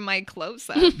 time for my close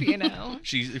up, you know?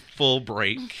 She's full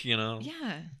break, you know?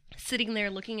 Yeah. Sitting there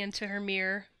looking into her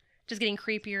mirror, just getting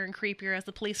creepier and creepier as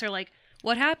the police are like,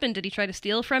 what happened? Did he try to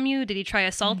steal from you? Did he try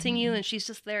assaulting you? And she's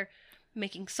just there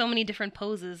making so many different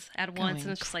poses at once.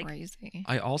 And it's just like, crazy.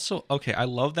 I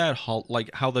love that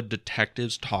how the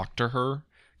detectives talk to her,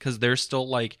 because they're still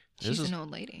like, She's an old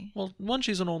lady. Well, one,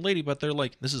 she's an old lady, but they're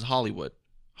like, this is Hollywood.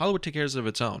 Hollywood takes care of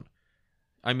its own.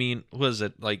 I mean, what is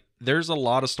it? Like, there's a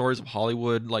lot of stories of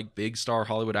Hollywood, like big star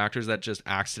Hollywood actors that just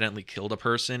accidentally killed a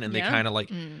person, and they kind of like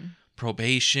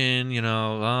probation, you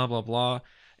know, blah, blah, blah.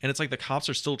 And it's like the cops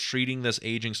are still treating this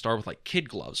aging star with like kid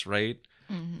gloves, right?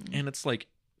 And it's like,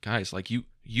 guys, like you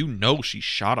know she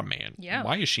shot a man. Yeah.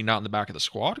 Why is she not in the back of the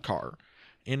squad car?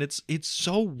 And it's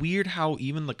so weird how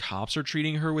even the cops are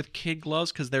treating her with kid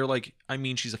gloves, because they're like, I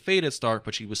mean, she's a faded star,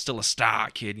 but she was still a star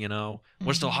kid, you know?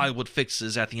 We're still Hollywood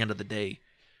fixes at the end of the day.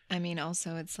 I mean,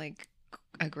 also, it's like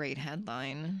a great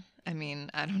headline. I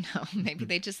mean, I don't know. Maybe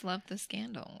they just love the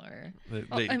scandal, or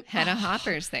had a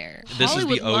hoppers there. This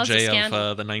Hollywood is the loves a OJ scandal.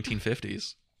 of the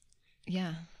 1950s.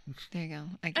 Yeah, there you go.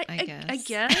 I guess. I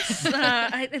guess.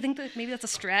 I think that maybe that's a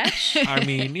stretch. I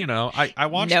mean, you know, I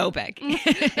watched No, Becky.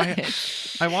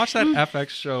 I watched that FX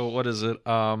show. What is it?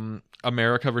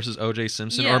 America versus OJ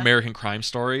Simpson, or Yeah. American Crime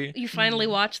Story. You finally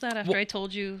watched that after I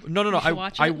told you. No. you should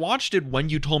watch it? I watched it when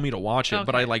you told me to watch it,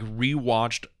 but I Okay. like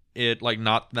rewatched it like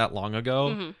not that long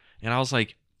ago, and I was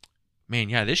like, man,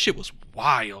 yeah, this shit was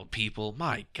wild, people.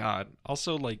 My God.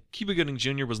 Also, like, Cuba Gooding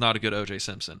Jr. was not a good OJ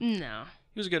Simpson. No.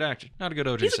 He was a good actor, not a good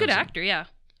OJ He's Simpson. a good actor, yeah.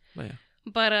 But, yeah.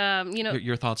 But, you know,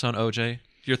 Your thoughts on OJ?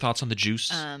 Your thoughts on the juice?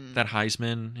 That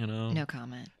Heisman, you know? No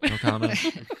comment. No comment.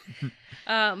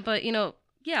 but, you know,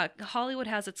 yeah, Hollywood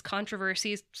has its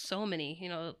controversies, so many. You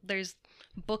know, there's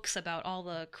books about all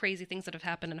the crazy things that have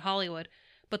happened in Hollywood.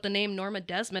 But the name Norma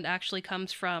Desmond actually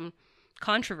comes from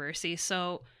controversy.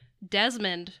 So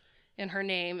Desmond in her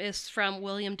name is from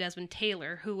William Desmond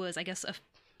Taylor, who was, I guess,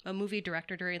 a movie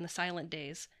director during the silent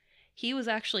days. He was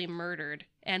actually murdered,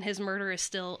 and his murder is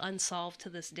still unsolved to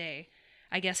this day.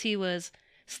 I guess he was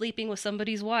sleeping with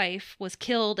somebody's wife, was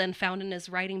killed, and found in his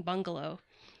writing bungalow.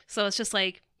 So it's just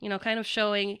like, you know, kind of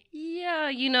showing, yeah,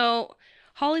 you know,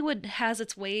 Hollywood has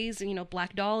its ways. You know,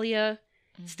 Black Dahlia,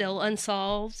 still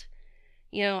unsolved.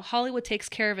 You know, Hollywood takes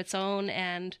care of its own,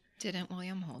 and Didn't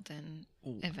William Holden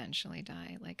eventually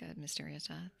die like a mysterious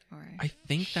death? Or I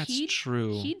think that's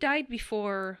true. He died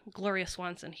before Gloria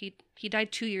Swanson. He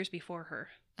died 2 years before her.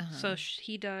 So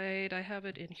he died. I have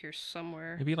it in here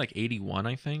somewhere. Maybe like 81,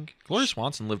 I think. Gloria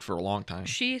Swanson lived for a long time.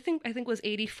 She I think was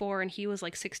 84, and he was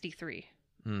like 63.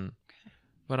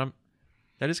 But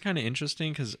that is kind of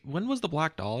interesting, because when was the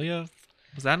Black Dahlia?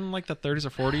 Was that in like the 30s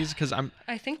or 40s? Because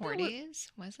I think that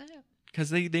 40s, was it? Because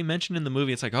they mentioned in the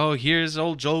movie, it's like, oh, here's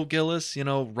old Joe Gillis, you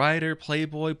know, writer,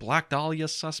 playboy, Black Dahlia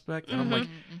suspect. And I'm like,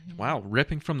 wow,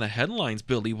 ripping from the headlines,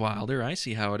 Billy Wilder. I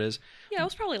see how it is. Yeah, it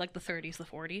was probably like the 30s, the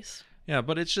 40s. Yeah,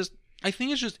 but it's just, I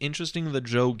think it's just interesting that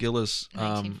Joe Gillis.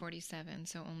 1947,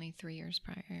 so only 3 years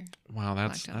prior. Wow,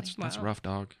 that's Wow. rough,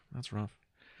 dog. That's rough.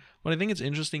 But I think it's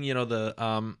interesting, you know,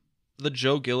 the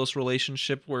Joe Gillis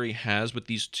relationship where he has with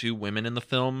these two women in the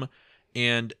film,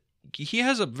 and he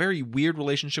has a very weird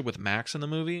relationship with Max in the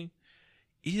movie.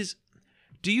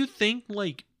 Do you think,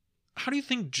 like, how do you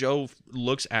think Joe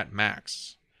looks at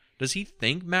Max? Does he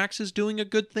think Max is doing a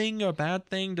good thing or a bad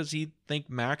thing? Does he think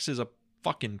Max is a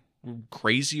fucking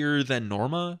crazier than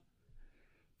Norma?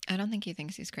 I don't think he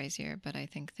thinks he's crazier, but I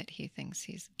think that he thinks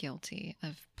he's guilty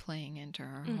of playing into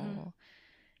her whole,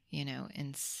 you know,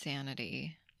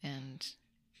 insanity and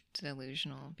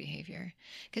delusional behavior,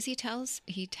 because he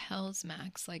tells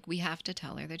Max, like, we have to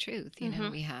tell her the truth, you know,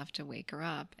 we have to wake her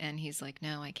up, and he's like,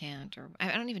 no, I can't, or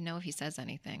I don't even know if he says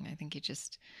anything. I think he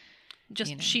just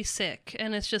you know. She's sick,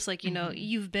 and it's just like, you know,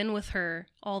 you've been with her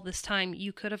all this time,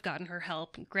 you could have gotten her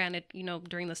help. Granted, you know,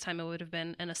 during this time it would have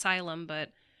been an asylum,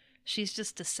 but she's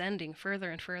just descending further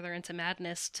and further into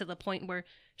madness to the point where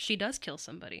she does kill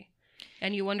somebody.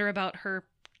 And you wonder about her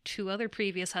 2 other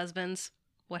previous husbands.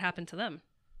 What happened to them?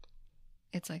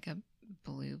 It's like a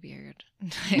Bluebeard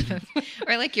type of,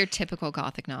 or like your typical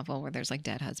gothic novel where there's like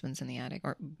dead husbands in the attic,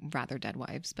 or rather dead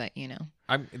wives, but you know.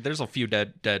 There's a few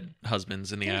dead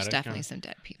husbands in the attic. There's definitely some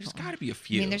dead people. There's got to be a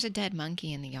few. I mean, there's a dead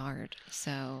monkey in the yard,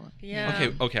 so.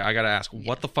 Yeah. Okay, I gotta ask,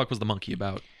 what the fuck was the monkey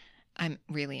about? I'm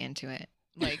really into it.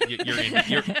 Like,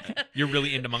 you're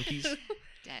really into monkeys?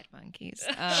 Dead monkeys.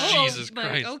 Jesus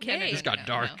Christ. Okay. This got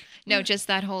dark. No, just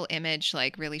that whole image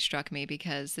like really struck me,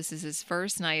 because this is his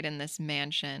first night in this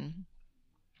mansion.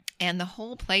 And the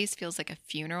whole place feels like a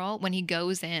funeral. When he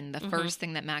goes in, the first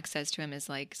thing that Max says to him is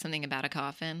like something about a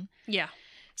coffin. Yeah.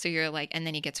 So you're like, and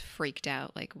then he gets freaked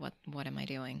out, like, what am I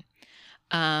doing?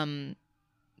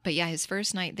 But yeah, his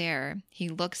first night there, he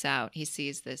looks out, he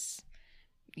sees this,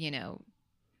 you know,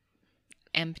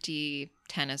 empty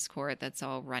tennis court that's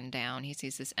all run down. He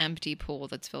sees this empty pool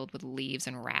that's filled with leaves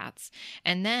and rats.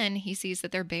 And then he sees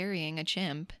that they're burying a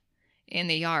chimp in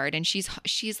the yard, and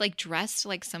she's like dressed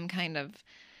like some kind of,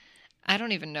 I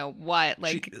don't even know what,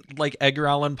 like Edgar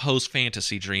Allan Poe's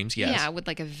fantasy dreams. Yes. Yeah, with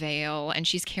like a veil, and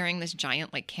she's carrying this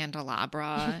giant like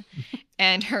candelabra,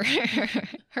 and her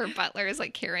butler is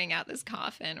like carrying out this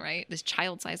coffin, right? This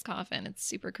child-sized coffin. It's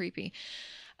super creepy.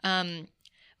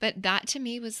 But that to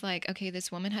me was like, okay,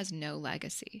 this woman has no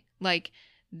legacy. Like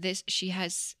she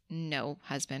has no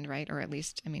husband, right? Or at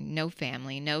least, I mean, no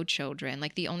family, no children.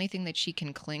 Like the only thing that she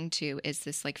can cling to is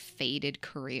this like faded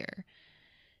career.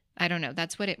 I don't know.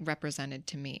 That's what it represented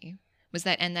to me, was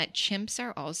that, and that chimps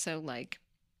are also like,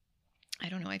 I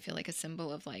don't know, I feel like a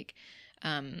symbol of like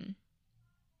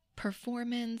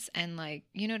performance and like,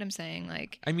 you know what I'm saying?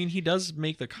 Like, I mean, he does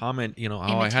make the comment, you know,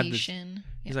 imitation.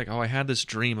 He's like, I had this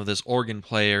dream of this organ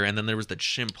player, and then there was the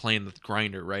chimp playing the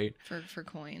grinder, right? For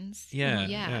coins.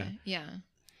 Yeah.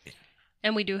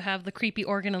 And we do have the creepy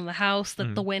organ in the house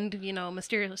that the wind, you know,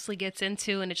 mysteriously gets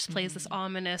into, and it just plays this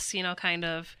ominous, you know, kind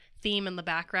of theme in the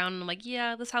background. And I'm like,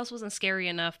 yeah, this house wasn't scary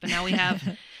enough, but now we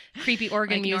have creepy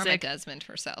organ like music. Norma Desmond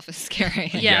herself is scary.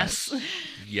 Yes.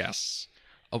 Yes.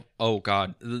 Oh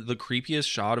God, the creepiest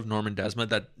shot of Norma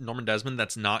Desmond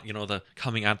that's not, you know, the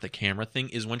coming at the camera thing,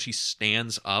 is when she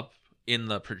stands up in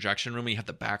the projection room and you have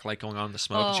the backlight going on in the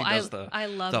smoke, and she does I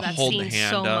love the that hold scene the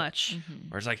hand so up, much.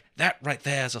 where it's like, that right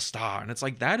there is a star, and it's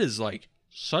like, that is like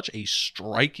such a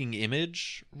striking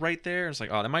image right there. It's like,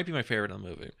 oh, that might be my favorite in the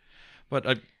movie.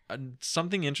 But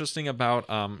something interesting about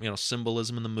you know,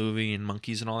 symbolism in the movie and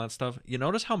monkeys and all that stuff. You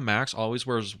notice how Max always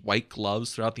wears white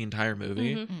gloves throughout the entire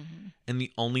movie, and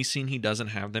the only scene he doesn't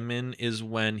have them in is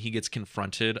when he gets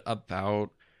confronted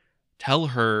about, tell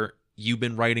her you've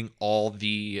been writing all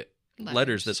the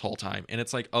letters this whole time, and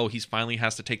it's like, oh, he's finally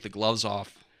has to take the gloves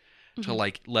off to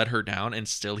like let her down, and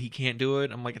still he can't do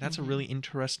it. I'm like, that's a really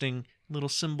interesting little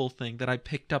symbol thing that I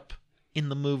picked up in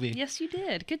the movie. Yes, you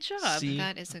did. Good job. See?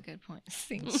 That is a good point.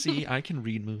 See, I can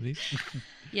read movies.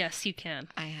 Yes, you can.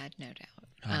 I had no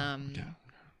doubt.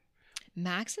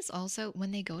 Max is also,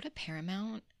 when they go to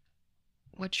Paramount,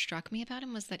 what struck me about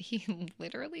him was that he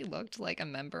literally looked like a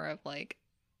member of like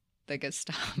the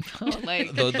Gestapo,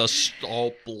 like the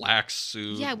all black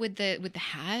suit. Yeah, with the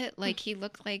hat, like he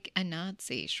looked like a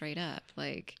Nazi straight up.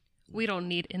 Like, we don't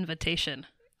need invitation.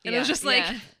 And it was just like,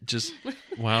 just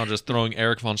throwing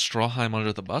Eric von Stroheim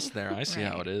under the bus there. I see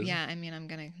how it is. Yeah, I mean, I'm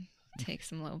gonna take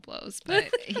some low blows,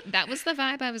 but that was the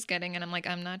vibe I was getting, and I'm like,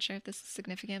 I'm not sure if this is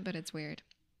significant, but it's weird.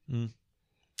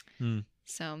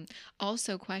 So,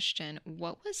 also question,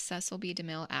 what was Cecil B.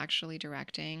 DeMille actually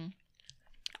directing?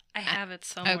 I have it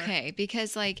somewhere. Okay,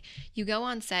 because like you go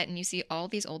on set and you see all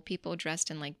these old people dressed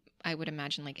in like, I would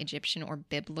imagine like Egyptian or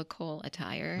biblical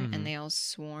attire, and they all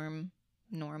swarm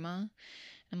Norma.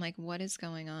 I'm like, what is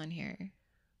going on here?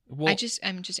 Well,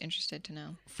 I'm just interested to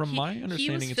know. From my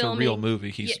understanding, it's a real movie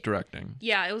he's directing.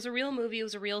 Yeah, it was a real movie. It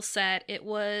was a real set. It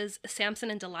was Samson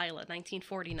and Delilah,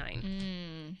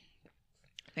 1949.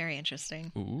 Very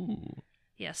interesting. Ooh.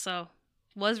 Yeah, so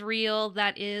was real.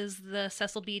 That is the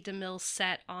Cecil B. DeMille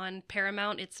set on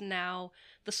Paramount. It's now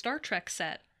the Star Trek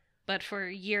set, but for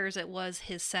years it was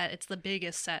his set. It's the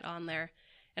biggest set on there.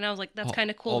 And I was like, that's kind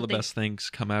of cool. All the best things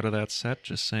come out of that set,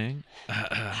 just saying.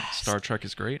 Star Trek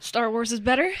is great. Star Wars is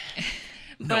better.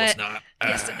 No, it's not.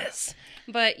 Yes, it is.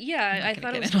 But yeah, I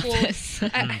thought it was cool.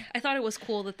 I thought it was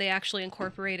cool that they actually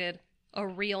incorporated a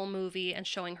real movie and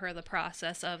showing her the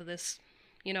process of this,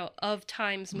 of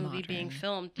times movie being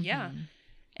filmed. Mm-hmm. Yeah.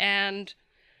 And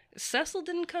Cecil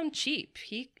didn't come cheap.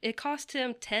 It cost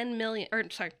him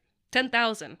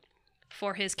 $10,000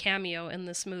 for his cameo in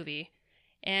this movie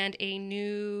and a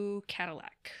new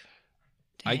Cadillac.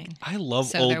 I love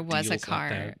so old there was a deals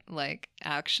car like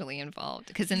actually involved,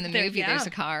 because in the movie there's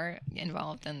a car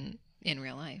involved in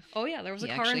real life. Oh yeah, there was a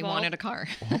car actually involved. Wanted a car.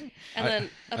 And then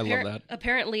I love that.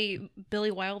 Apparently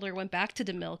Billy Wilder went back to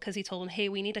DeMille because he told him, hey,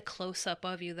 we need a close-up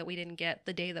of you that we didn't get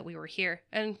the day that we were here.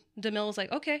 And DeMille was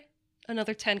like, okay,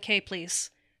 another $10,000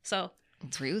 please. So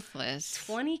ruthless.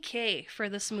 $20,000 for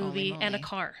this movie and a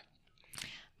car.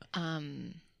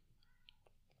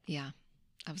 Yeah,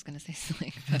 I was gonna say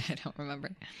something, but I don't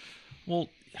remember. Well,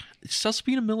 Cecil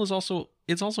B. DeMille is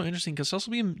also interesting because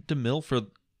Cecil B. DeMille for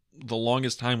the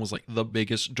longest time was like the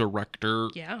biggest director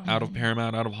out of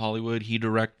Paramount, out of Hollywood. He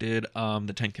directed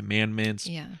the Ten Commandments,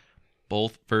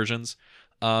 both versions,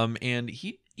 and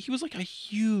he was like a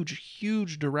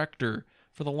huge director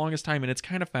for the longest time. And it's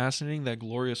kind of fascinating that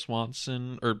Gloria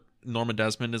Swanson or Norma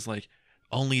Desmond is like,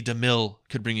 only DeMille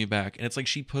could bring you back. And it's like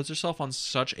she puts herself on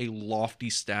such a lofty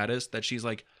status that she's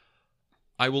like,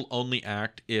 I will only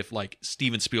act if like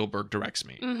Steven Spielberg directs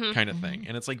me, kind of thing.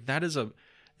 And it's like that's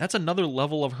another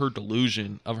level of her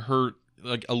delusion, of her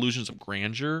like illusions of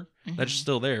grandeur that's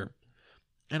still there.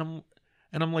 And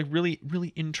I'm like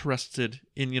really interested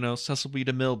in, Cecil B.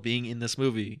 DeMille being in this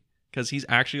movie, because he's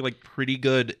actually like pretty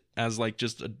good as like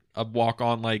just a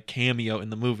walk-on like cameo in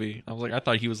the movie. I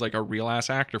thought he was like a real ass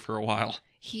actor for a while.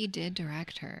 He did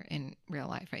direct her in real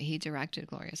life, right? He directed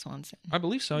Gloria Swanson. I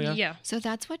believe so, yeah. Yeah. So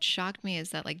that's what shocked me,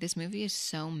 is that like this movie is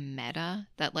so meta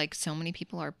that like so many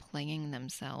people are playing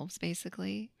themselves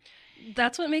basically.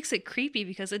 That's what makes it creepy,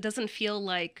 because it doesn't feel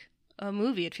like a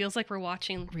movie. It feels like we're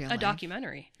watching a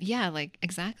documentary. Yeah, like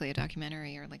exactly, a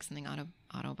documentary or like something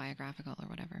autobiographical or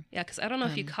whatever. Yeah, because I don't know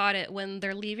if you caught it when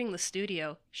they're leaving the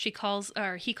studio. He calls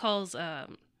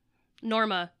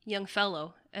Norma young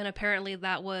fellow, and apparently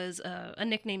that was a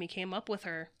nickname he came up with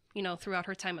her, throughout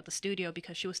her time at the studio,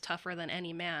 because she was tougher than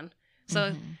any man.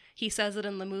 So he says it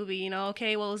in the movie,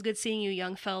 okay, well, it was good seeing you,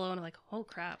 young fellow. And I'm like, oh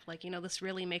crap, like, this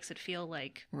really makes it feel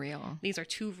like real. These are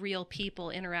two real people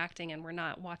interacting, and we're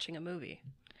not watching a movie.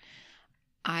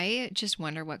 I just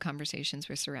wonder what conversations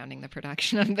were surrounding the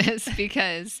production of this,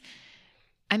 because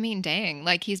I mean, dang,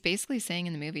 like he's basically saying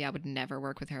in the movie, I would never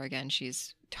work with her again.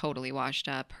 She's totally washed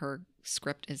up. Her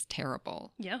script is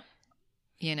terrible. Yeah.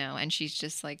 And she's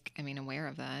just like, aware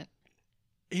of that.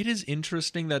 It is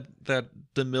interesting that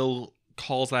DeMille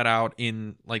calls that out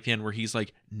in like the end, where he's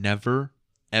like, never,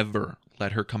 ever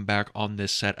let her come back on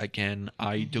this set again.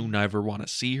 I do never want to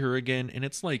see her again. And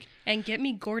it's like... And get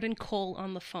me Gordon Cole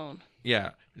on the phone.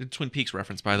 Yeah. Twin Peaks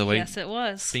reference, by the way. Yes, it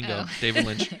was. Bingo. Oh. David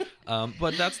Lynch.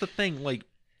 But that's the thing. Like,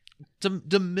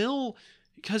 DeMille,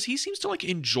 because he seems to like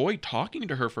enjoy talking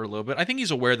to her for a little bit. I think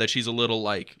he's aware that she's a little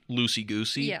like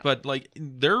loosey-goosey. But like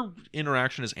their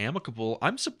interaction is amicable.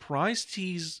 I'm surprised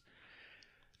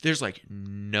there's like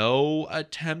no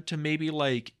attempt to maybe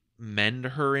like mend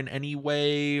her in any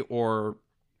way, or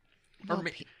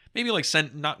maybe like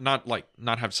send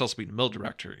not have Cecil B. DeMille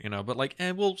direct her, but like,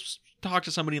 we'll talk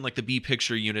to somebody in like the B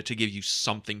picture unit to give you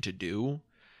something to do.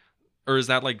 Or is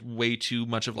that like way too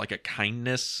much of like a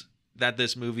kindness that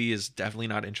this movie is definitely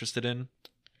not interested in?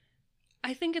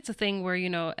 I think it's a thing where,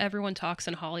 everyone talks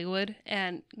in Hollywood,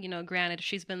 and, granted,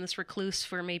 she's been this recluse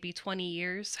for maybe 20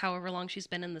 years, however long she's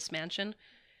been in this mansion.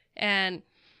 And,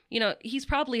 he's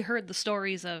probably heard the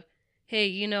stories of,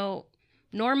 hey,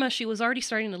 Norma, she was already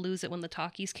starting to lose it when the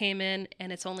talkies came in,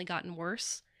 and it's only gotten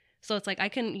worse. So it's like, I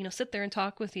can, sit there and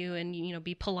talk with you and,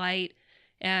 be polite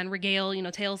and regale,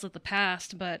 tales of the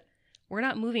past, but we're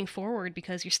not moving forward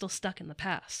because you're still stuck in the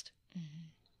past. Mm-hmm.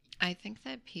 I think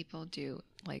that people do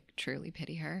like truly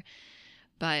pity her,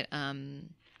 but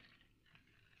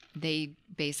they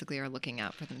basically are looking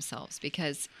out for themselves,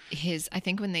 because I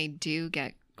think when they do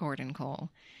get Gordon Cole,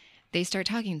 they start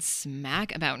talking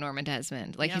smack about Norma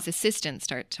Desmond. Like his assistants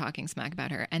start talking smack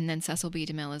about her. And then Cecil B.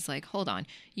 DeMille is like, hold on,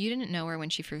 you didn't know her when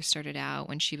she first started out,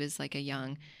 when she was like a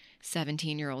young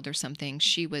 17-year-old or something.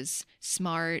 She was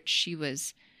smart. She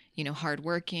was,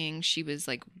 hardworking. She was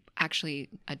like actually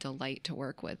a delight to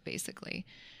work with, basically.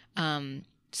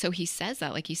 So he says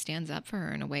that, like he stands up for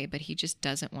her in a way, but he just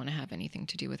doesn't want to have anything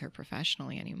to do with her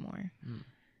professionally anymore.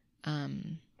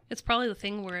 It's probably the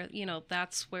thing where,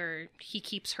 that's where he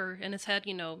keeps her in his head.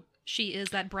 She is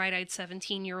that bright-eyed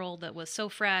 17-year-old that was so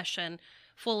fresh and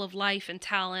full of life and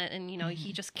talent, and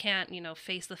he just can't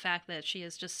face the fact that she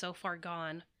is just so far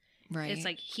gone. Right. It's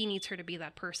like he needs her to be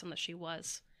that person that she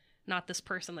was, not this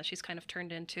person that she's kind of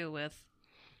turned into with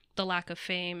the lack of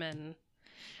fame and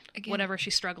whatever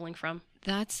she's struggling from.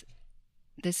 That's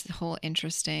this whole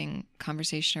interesting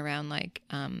conversation around like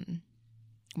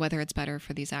whether it's better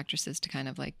for these actresses to kind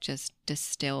of like just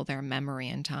distill their memory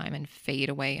in time and fade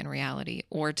away in reality,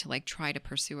 or to like try to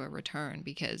pursue a return,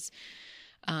 because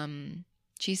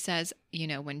she says,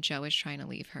 when Joe is trying to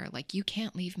leave her, like, you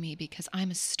can't leave me because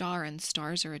I'm a star and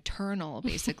stars are eternal,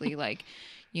 basically. Like,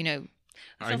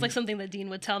 sounds like something that Dean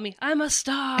would tell me. I'm a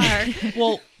star.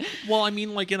 well, I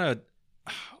mean, like in a,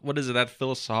 what is it, that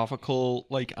philosophical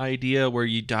like idea where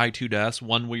you die two deaths,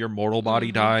 one where your mortal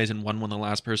body dies and one when the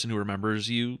last person who remembers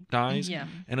you dies. Yeah.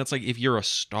 And it's like, if you're a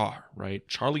star, right?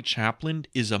 Charlie Chaplin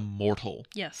is immortal.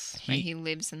 Yes. He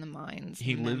lives in the minds,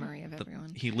 the memory of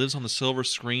everyone. He lives on the silver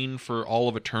screen for all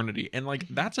of eternity. And like,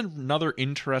 that's another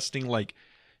interesting like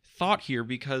thought here,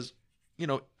 because,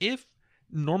 if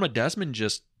Norma Desmond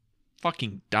just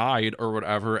fucking died or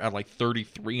whatever at like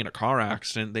 33 in a car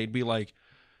accident, they'd be like,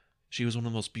 she was one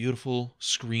of the most beautiful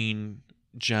screen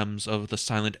gems of the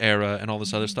silent era and all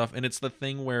this other stuff. And it's the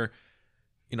thing where,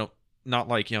 not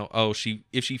like,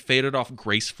 if she faded off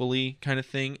gracefully kind of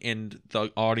thing, and the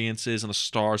audiences and the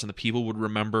stars and the people would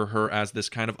remember her as this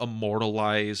kind of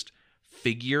immortalized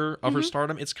figure of her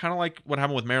stardom. It's kind of like what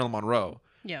happened with Marilyn Monroe.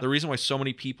 Yeah. The reason why so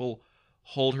many people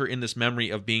hold her in this memory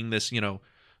of being this,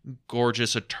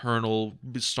 gorgeous eternal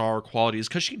star quality is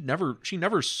because she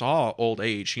never saw old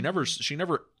age. She never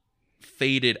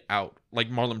faded out like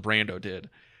Marlon Brando did,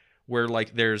 where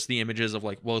like there's the images of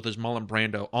like, well, there's Marlon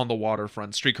Brando on the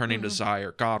waterfront, Streetcar Named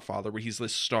Desire, Godfather, where he's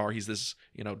this star, he's this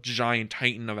giant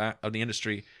titan of the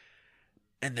industry,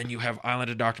 and then you have Island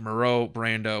of Dr. Moreau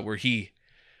Brando, where he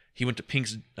went to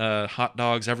Pink's hot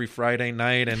dogs every Friday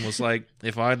night and was like,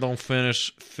 if I don't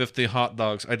finish 50 hot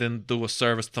dogs, I didn't do a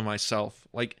service to myself.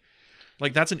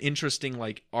 Like that's an interesting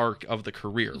like arc of the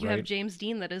career, You right? have James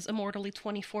Dean that is immortally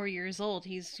 24 years old.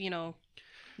 He's,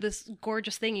 this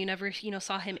gorgeous thing. You never,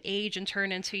 saw him age and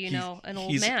turn into, an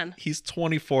old man. He's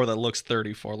 24 that looks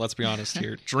 34. Let's be honest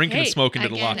here. Drinking and smoking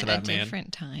did a lot to that man.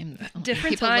 Different time, though.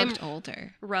 Different People time. looked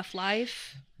older. Rough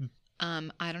life.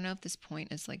 I don't know if this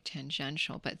point is like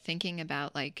tangential, but thinking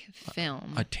about like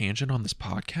film. A tangent on this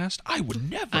podcast? I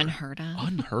would never. Unheard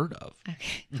of.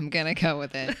 Okay, I'm gonna go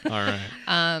with it. All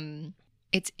right.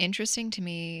 It's interesting to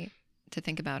me to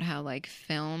think about how like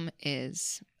film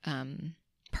is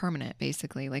permanent,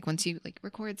 basically. Like once you like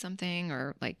record something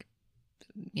or like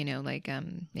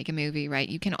make a movie, right?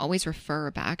 You can always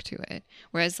refer back to it.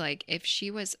 Whereas like if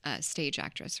she was a stage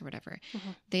actress or whatever,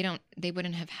 they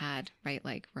wouldn't have had, right,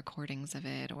 like recordings of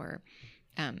it or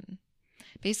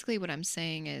basically what I'm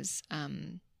saying is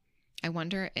I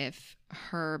wonder if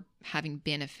her having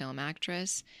been a film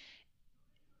actress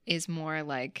is more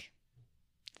like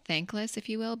thankless, if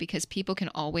you will, because people can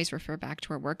always refer back to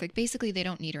her work. Like basically they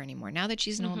don't need her anymore. Now that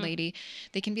she's an old lady,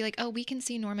 they can be like, oh, we can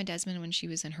see Norma Desmond when she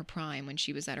was in her prime, when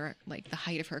she was at her like the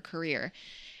height of her career.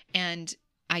 And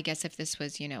I guess if this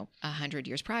was, 100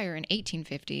 years prior in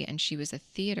 1850 and she was a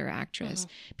theater actress,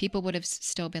 people would have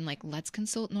still been like, let's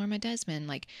consult Norma Desmond.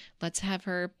 Like, let's have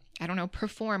her, I don't know,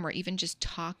 perform or even just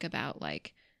talk about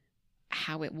like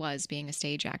how it was being a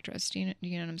stage actress. Do you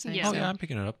know what I'm saying? Yeah. Oh, yeah, I'm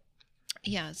picking it up.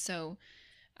 Yeah. So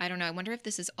I don't know. I wonder if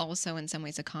this is also in some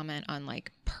ways a comment on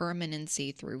like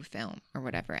permanency through film or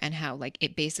whatever, and how like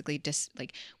it basically just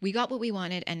like we got what we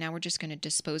wanted and now we're just going to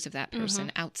dispose of that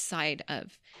person outside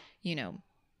of,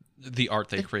 the art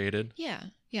they created. Yeah.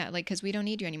 Yeah. Like, because we don't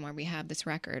need you anymore. We have this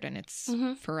record and it's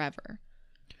forever.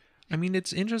 I mean,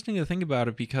 it's interesting to think about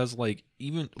it because like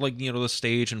even like, the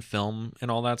stage and film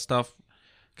and all that stuff,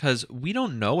 because we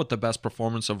don't know what the best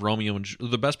performers of Romeo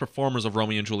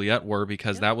and Juliet were,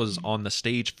 because that was on the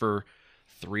stage for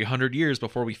 300 years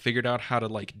before we figured out how to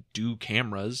like do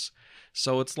cameras.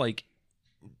 So it's like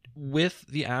with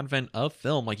the advent of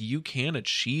film, like you can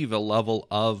achieve a level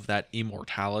of that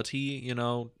immortality,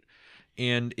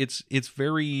 and it's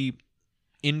very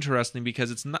interesting because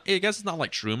it's not, I guess it's not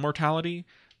like true immortality,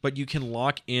 but you can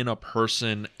lock in a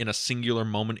person in a singular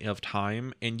moment of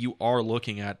time and you are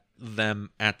looking at them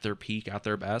at their peak, at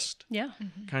their best,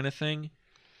 kind of thing.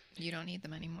 You don't need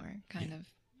them anymore, kind of.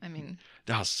 I mean,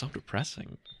 that was so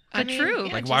depressing. But true.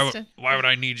 Yeah, like why would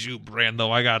I need you, Brando?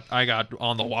 I got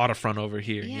on the waterfront over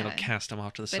here. Cast them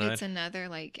off to the side. But it's another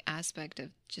like aspect of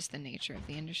just the nature of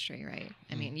the industry, right?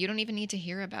 I mean, you don't even need to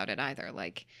hear about it either.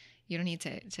 Like, you don't need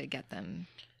to get them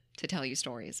to tell you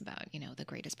stories about, the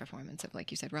greatest performance of, like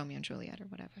you said, Romeo and Juliet or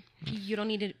whatever. You don't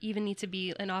even need to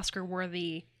be an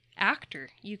Oscar-worthy actor.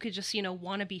 You could just,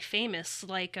 want to be famous.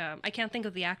 Like, I can't think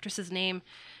of the actress's name.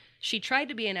 She tried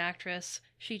to be an actress.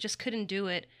 She just couldn't do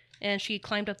it. And she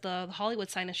climbed up the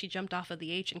Hollywood sign and she jumped off of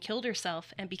the H and killed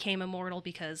herself and became immortal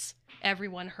because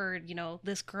everyone heard,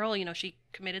 this girl, she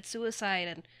committed suicide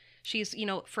and she's,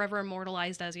 forever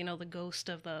immortalized as, the ghost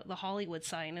of the Hollywood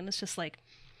sign. And it's just like,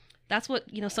 that's what,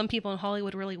 some people in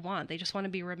Hollywood really want. They just want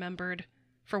to be remembered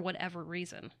for whatever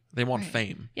reason. They want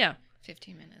fame. Yeah.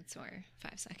 15 minutes or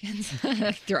 5 seconds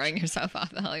throwing yourself off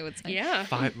the Hollywood sign. Yeah.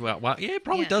 It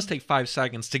probably does take 5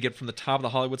 seconds to get from the top of the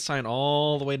Hollywood sign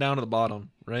all the way down to the bottom,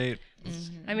 right?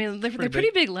 Mm-hmm. I mean, they're pretty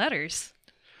big letters.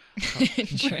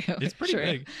 True. It's pretty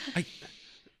big.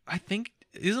 I think,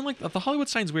 isn't like the Hollywood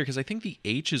sign's weird because I think the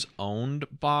H is owned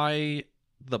by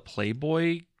the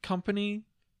Playboy company.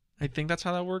 I think that's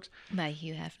how that works. By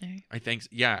Hugh Hefner. I think,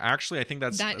 actually, I think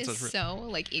that's so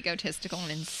like egotistical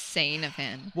and insane of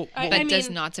him. Well, but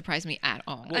does not surprise me at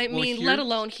all. Let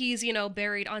alone he's,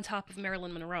 buried on top of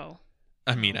Marilyn Monroe.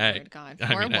 I mean, God,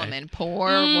 poor woman.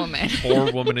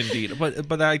 Poor woman indeed.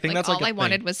 But I think that's all I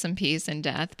wanted was some peace and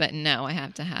death. But no, I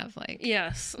have to have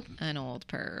an old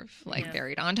perv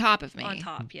buried on top of me. On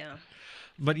top, yeah.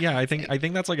 But yeah, I think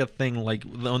that's like a thing. Like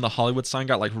when the Hollywood sign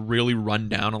got like really run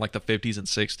down in like the 50s and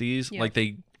 60s, like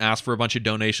they asked for a bunch of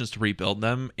donations to rebuild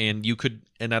them, and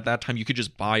at that time you could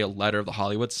just buy a letter of the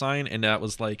Hollywood sign, and that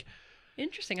was like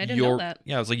interesting. I didn't know that.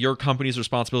 Yeah, it was like your company's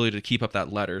responsibility to keep up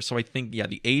that letter. So I think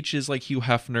the H is like Hugh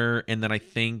Hefner, and then I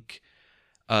think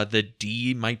the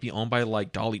D might be owned by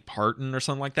like Dolly Parton or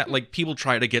something like that. Like people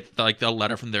try to get the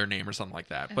letter from their name or something like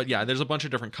that. But yeah, there's a bunch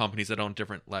of different companies that own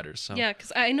different letters. So yeah,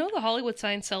 because I know the Hollywood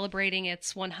sign's celebrating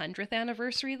its 100th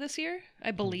anniversary this year,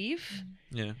 I believe.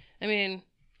 Yeah. I mean, it'd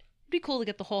be cool to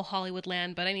get the whole Hollywood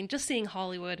land, but I mean, just seeing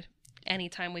Hollywood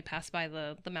anytime we pass by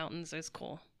the mountains is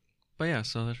cool. But yeah,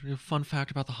 so there's a fun fact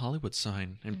about the Hollywood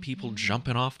sign and people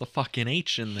jumping off the fucking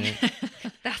H in there.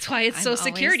 That's why it's so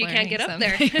secured. You can't get up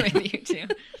there. With you too.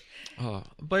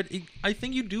 But I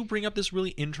think you do bring up this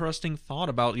really interesting thought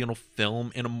about,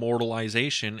 film and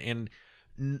immortalization. And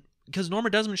because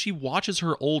Norma Desmond, she watches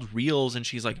her old reels and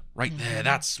she's like, right there,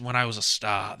 that's when I was a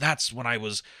star. That's when I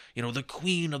was, the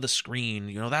queen of the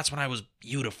screen. That's when I was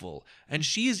beautiful. And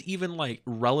she is even like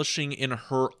relishing in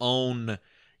her own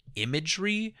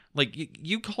imagery. Like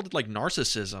you called it like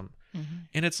narcissism.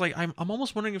 And it's like, I'm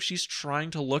almost wondering if she's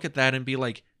trying to look at that and be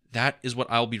like, that is what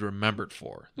I'll be remembered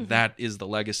for. That is the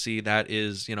legacy. That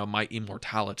is, my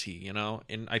immortality,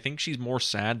 And I think she's more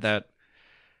sad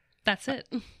that's it.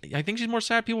 I think she's more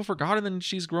sad people forgot her than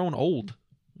she's grown old,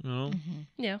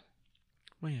 Yeah.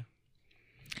 Well, yeah.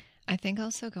 I think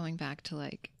also going back to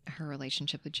like her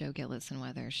relationship with Joe Gillis and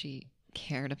whether she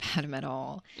cared about him at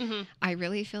all. I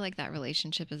really feel like that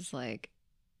relationship is like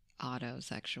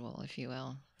autosexual, if you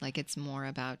will. Like it's more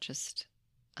about just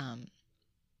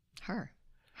her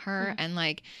and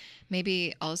like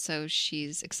maybe also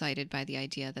she's excited by the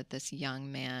idea that this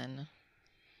young man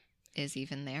is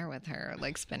even there with her,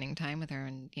 like spending time with her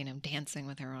and dancing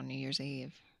with her on New Year's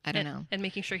Eve. I don't know, and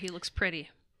making sure he looks pretty.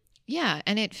 Yeah,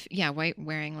 and white,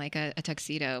 wearing like a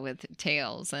tuxedo with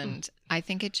tails, and I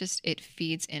think it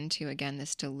feeds into again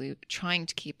this trying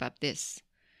to keep up this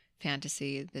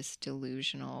fantasy, this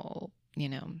delusional,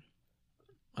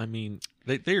 I mean,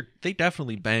 they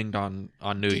definitely banged on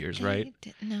New Year's, right?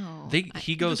 No,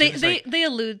 he goes. They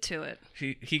allude to it.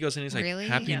 He goes in. He's like, really?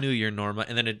 "Happy New Year, Norma,"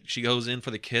 and then she goes in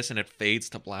for the kiss, and it fades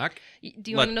to black.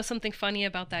 Do you want to know something funny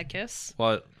about that kiss?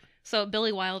 What? So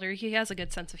Billy Wilder, he has a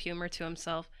good sense of humor to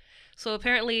himself. So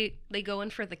apparently they go in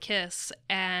for the kiss,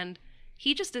 and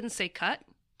he just didn't say cut.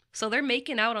 So they're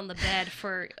making out on the bed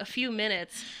for a few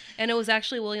minutes, and it was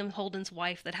actually William Holden's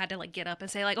wife that had to like get up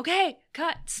and say like, "Okay,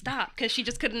 cut, stop," because she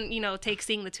just couldn't, take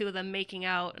seeing the two of them making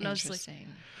out. And I was just like,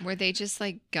 were they just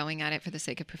like going at it for the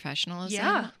sake of professionalism?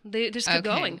 Yeah, they just kept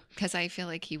going. Because I feel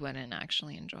like he wouldn't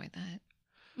actually enjoy that.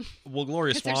 Well,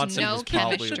 Gloria Swanson was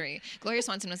chemistry. Gloria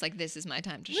Swanson was like, "This is my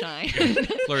time to shine."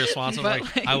 Gloria Swanson was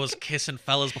like, "I was kissing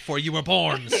fellas before you were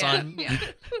born, son." Yeah.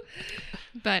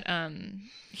 But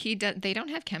they don't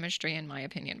have chemistry, in my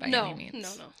opinion, by any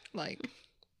means. No. Like,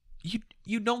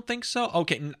 you don't think so?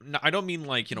 Okay, I don't mean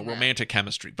like romantic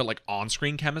chemistry, but like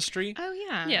on-screen chemistry. Oh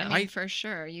yeah, yeah. I mean, for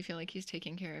sure. You feel like he's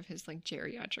taking care of his like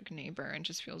geriatric neighbor, and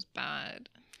just feels bad.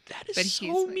 That is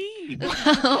so mean.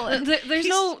 Well, there's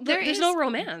no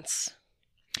romance.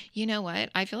 You know what?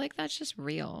 I feel like that's just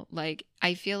real. Like,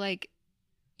 I feel like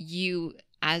you,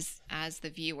 as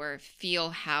the viewer, feel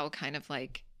how kind of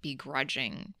like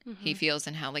begrudging he feels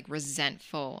and how like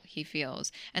resentful he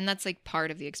feels. And that's like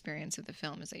part of the experience of the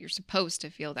film, is that you're supposed to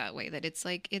feel that way, that it's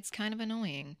like, it's kind of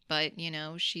annoying, but you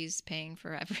know, she's paying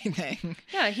for everything.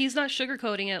 Yeah, he's not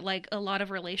sugarcoating it like a lot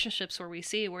of relationships where we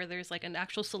see where there's like an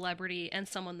actual celebrity and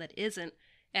someone that isn't,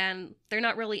 and they're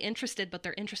not really interested, but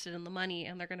they're interested in the money,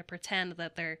 and they're going to pretend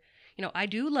that they're, you know, I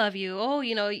do love you, oh,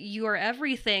 you know, you are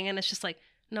everything, and it's just like,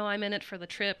 no, I'm in it for the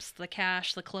trips, the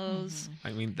cash, the clothes.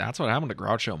 I mean, that's what happened to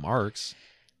Groucho Marx.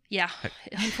 Yeah,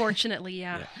 unfortunately,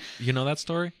 yeah. You know that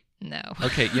story? No.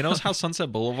 Okay, you know how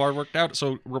Sunset Boulevard worked out?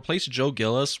 So replace Joe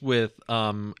Gillis with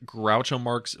Groucho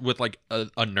Marx with like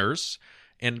a nurse,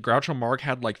 and Groucho Marx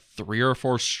had like 3 or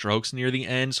 4 strokes near the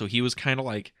end, so he was kind of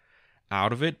like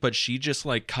out of it, but she just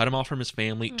like cut him off from his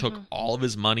family, took all of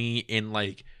his money, and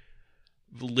like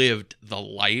lived the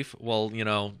life. Well, you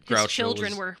know, Groucho his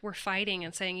children were fighting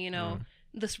and saying, you know,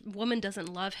 this woman doesn't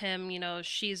love him, you know,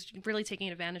 she's really taking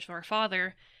advantage of our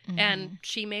father. And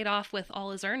she made off with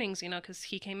all his earnings, you know, because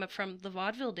he came up from the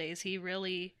vaudeville days. He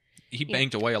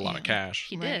banked away a lot of cash.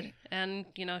 He did. And,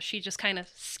 you know, she just kind of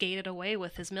skated away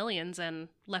with his millions and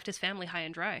left his family high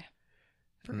and dry.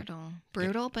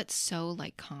 Brutal, but so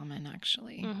like common,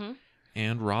 actually.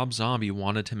 And Rob Zombie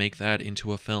wanted to make that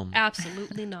into a film.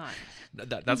 Absolutely not.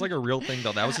 That's like a real thing,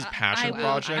 though. That was his passion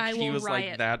project. He was riot.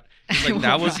 like that. He's like,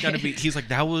 that was going to be, he's like,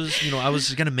 that was, you know, I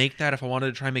was going to make that if I wanted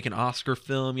to try and make an Oscar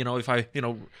film. You know, if I, you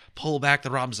know, pull back the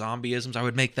Rob Zombie-isms, I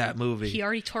would make that movie. He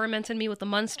already tormented me with the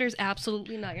Munsters.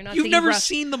 Absolutely not. You're not. You've never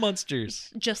seen the Munsters.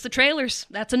 Just the trailers.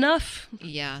 That's enough.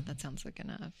 Yeah, that sounds like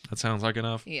enough. That sounds like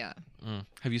enough? Yeah.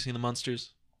 Have you seen the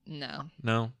Munsters? No.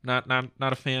 No? Not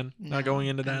a fan? No. Not going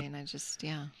into that? I mean, I just,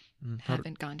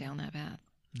 haven't gone down that path.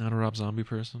 Not a Rob Zombie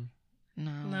person?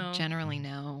 No. Generally,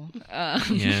 no.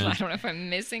 Yeah. I don't know if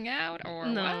I'm missing out or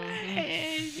No.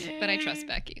 what. But I trust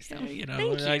Becky, so. You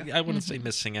know, Thank you. I wouldn't say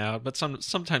missing out, but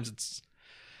sometimes it's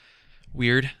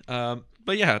weird.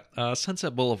 But yeah,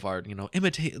 Sunset Boulevard, you know,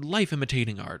 life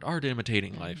imitating art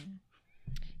imitating life.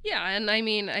 Yeah, and I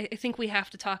mean, I think we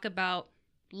have to talk about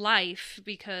life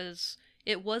because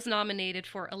it was nominated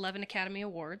for 11 Academy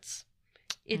Awards.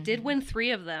 It did win 3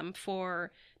 of them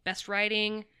for Best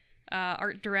Writing,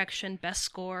 Art Direction, Best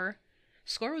Score.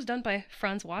 Score was done by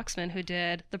Franz Waxman, who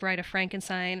did The Bride of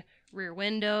Frankenstein, Rear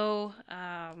Window.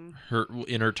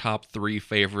 Her top 3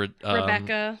 favorite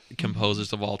Rebecca.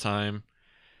 composers of all time.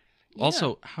 Yeah.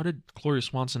 Also, how did Gloria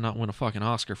Swanson not win a fucking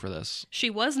Oscar for this? She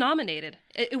was nominated.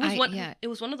 It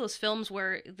was one of those films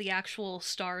where the actual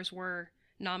stars were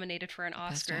nominated for an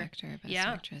Oscar. Best actor, best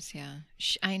actress, yeah.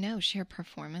 I know, her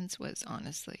performance was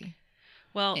honestly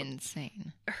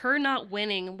insane. Her not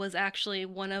winning was actually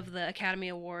one of the Academy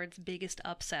Awards' biggest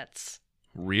upsets.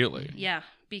 Really? Yeah,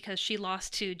 because she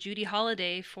lost to Judy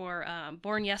Holliday for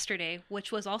Born Yesterday,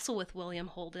 which was also with William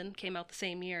Holden, came out the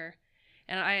same year.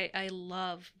 And I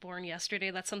love Born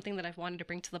Yesterday. That's something that I've wanted to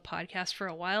bring to the podcast for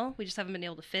a while. We just haven't been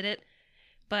able to fit it.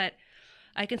 But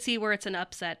I can see where it's an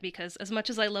upset because as much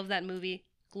as I love that movie,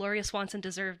 Gloria Swanson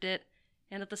deserved it.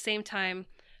 And at the same time,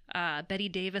 Bette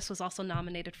Davis was also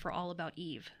nominated for All About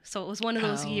Eve. So it was one of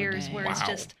those years where it's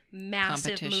just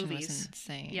massive competition movies. Was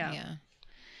insane. Yeah.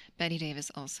 Bette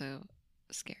Davis also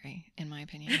scary, in my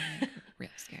opinion. Real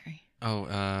scary.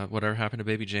 Oh, Whatever Happened to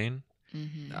Baby Jane?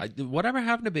 Mm-hmm. Whatever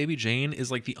Happened to Baby Jane is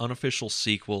like the unofficial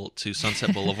sequel to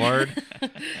Sunset Boulevard.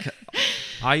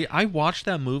 I watched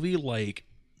that movie like,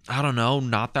 I don't know,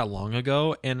 not that long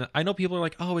ago, and I know people are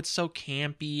like, oh, it's so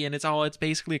campy and it's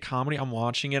basically a comedy. I'm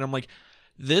watching it, I'm like,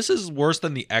 this is worse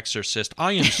than The Exorcist.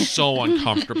 I am so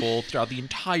uncomfortable throughout the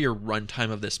entire runtime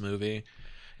of this movie.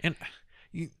 And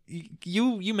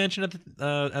you mentioned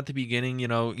at the beginning, you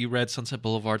know, you read Sunset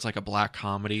Boulevard's like a black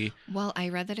comedy. Well, I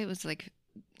read that it was like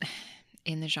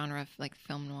in the genre of like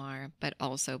film noir, but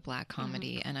also black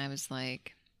comedy, and I was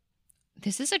like,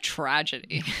 this is a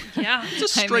tragedy. Yeah.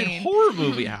 It's a straight horror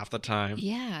movie half the time.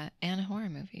 Yeah, and a horror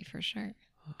movie for sure.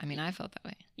 I mean, I felt that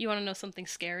way. You want to know something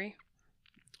scary?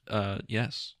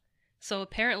 Yes. So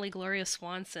apparently Gloria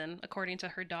Swanson, according to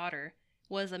her daughter,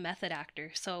 was a method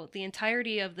actor. So the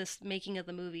entirety of this making of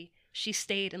the movie, she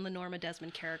stayed in the Norma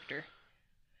Desmond character.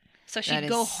 So she'd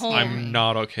go home. I'm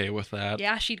not okay with that.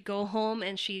 Yeah, she'd go home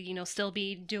and she'd, you know, still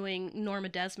be doing Norma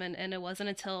Desmond. And it wasn't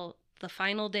until the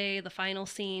final day, the final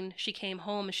scene, she came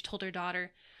home and she told her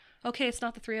daughter, okay, it's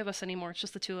not the 3 of us anymore. It's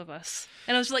just the 2 of us.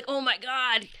 And I was like, oh my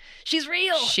God, she's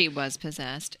real. She was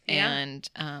possessed. Yeah. And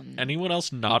anyone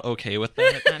else not okay with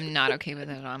that? I'm not okay with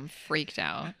it. I'm freaked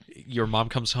out. Your mom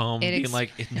comes home being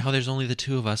like, no, there's only the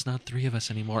 2 of us, not 3 of us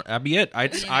anymore. That'd be it.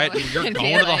 You're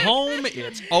going to the home.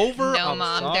 It's over. No,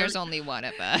 Mom, there's only one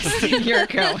of us. You're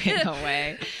going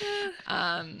away.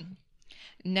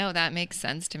 No, that makes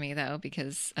sense to me though,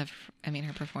 because of, I mean,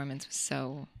 her performance was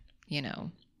so,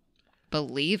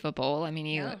 believable. I mean,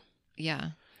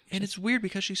 yeah. And it's weird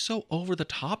because she's so over the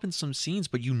top in some scenes,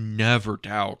 but you never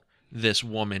doubt this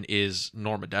woman is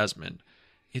Norma Desmond.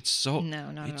 It's so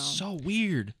No, not at all. It's so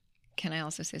weird. Can I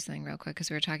also say something real quick? Because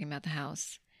we were talking about the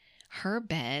house. Her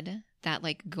bed, that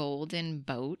like golden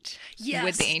boat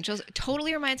with the angels,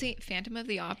 totally reminds me Phantom of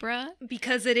the Opera.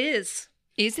 Because it is.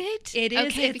 Is it? It is.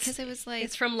 Okay, because it was like...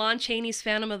 It's from Lon Chaney's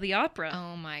Phantom of the Opera.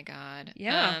 Oh my God.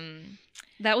 Yeah.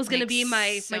 That was going to be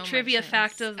my trivia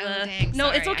fact of the... Oh, dang, no,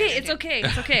 sorry, it's okay. It's okay.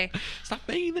 It's okay. Stop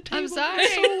banging the table. I'm sorry.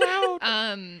 It's so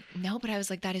loud. No, but I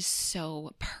was like, that is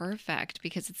so perfect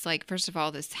because it's like, first of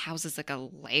all, this house is like a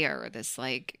lair, this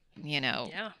like,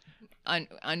 Yeah.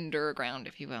 Underground,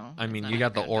 if you will. I mean, Not you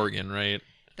got the underground, organ, right?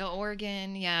 The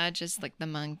organ, yeah, just like the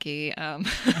monkey. I'm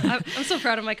so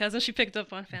proud of my cousin. She picked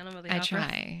up on Phantom of the Opera.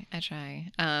 I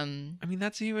try. I mean,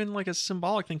 that's even like a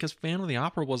symbolic thing because Phantom of the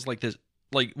Opera was like this.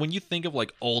 Like when you think of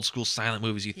like old school silent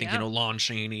movies, you think Lon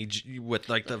Chaney with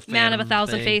like the Man of a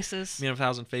Thousand thing, Faces. Man of a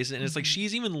Thousand Faces, and it's like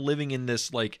she's even living in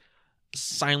this like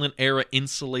silent era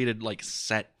insulated like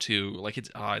set too. Like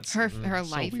it's her so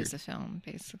life weird. is a film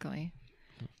basically.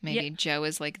 Maybe Joe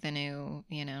is like the new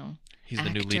He's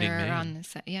actor the new leading man on the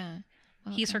set. Yeah,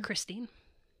 well, He's her Christine.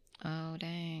 Oh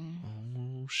dang!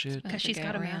 Oh shit! Because she's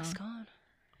got a mask on.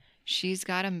 She's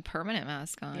got a permanent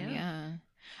mask on. Yeah.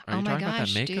 Are you my talking gosh, about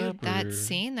that makeup, dude! That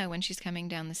scene though, when she's coming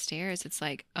down the stairs, it's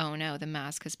like, oh no, the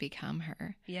mask has become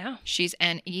her. Yeah.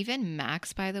 And even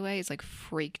Max, by the way, is like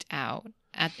freaked out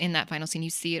in that final scene. You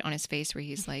see it on his face where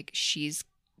he's like, she's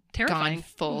terrifying, gone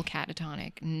full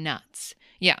catatonic, nuts.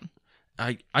 Yeah.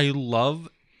 I love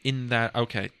in that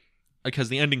because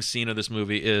the ending scene of this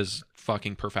movie is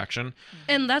fucking perfection.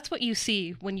 And that's what you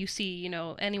see when you see,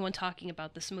 anyone talking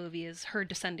about this movie is her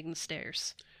descending the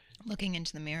stairs. Looking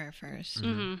into the mirror first.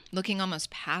 Mm-hmm. Looking almost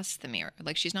past the mirror.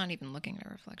 Like she's not even looking at her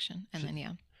reflection. And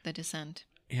then, the descent.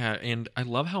 Yeah, and I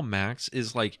love how Max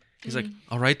is like, he's like,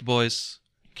 all right, boys,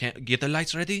 get the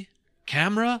lights ready,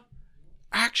 camera,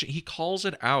 action. He calls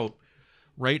it out,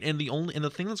 right? And the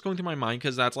thing that's going through my mind,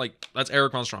 because that's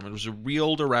Eric von Stroman. It was a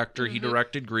real director. He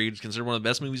directed Greed, considered one of the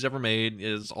best movies ever made,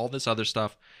 is all this other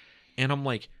stuff. And I'm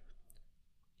like,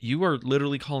 you are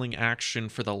literally calling action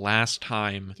for the last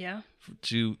time. Yeah.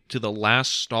 To the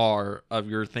last star of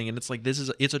your thing. And it's like,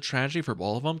 it's a tragedy for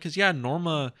both of them. Because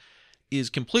Norma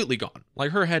is completely gone.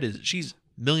 Like her head she's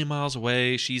a million miles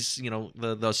away. She's,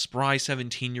 the spry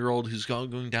 17-year-old who's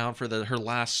going down for her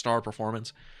last star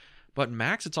performance. But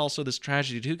Max, it's also this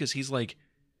tragedy too, because he's like,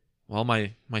 well,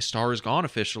 my star is gone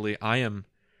officially.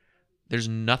 There's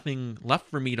nothing left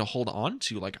for me to hold on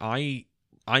to. Like I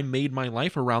made my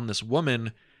life around this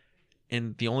woman,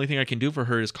 and the only thing I can do for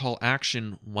her is call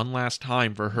action one last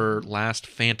time for her last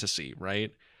fantasy,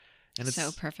 right? And it's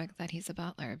so perfect that he's a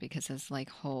butler because his like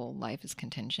whole life is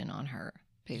contingent on her,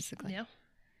 basically. Yeah.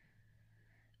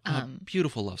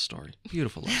 Beautiful love story.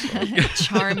 Beautiful love story.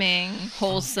 Charming,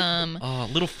 wholesome. A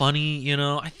little funny,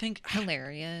 I think.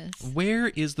 Hilarious. Where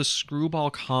is the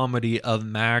screwball comedy of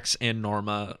Max and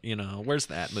Norma? Where's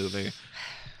that movie?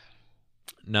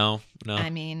 No. I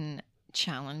mean,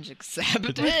 challenge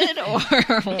accepted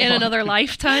or in another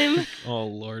lifetime. Oh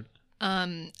Lord.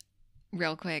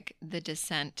 Real quick, the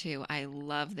descent too. I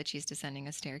love that she's descending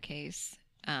a staircase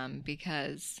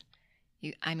because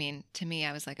to me,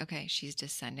 I was like, okay, she's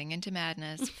descending into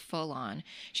madness full on.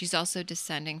 She's also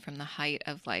descending from the height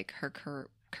of like her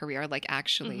career, like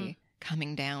actually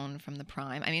coming down from the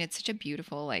prime. I mean, it's such a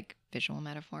beautiful like visual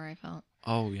metaphor, I felt.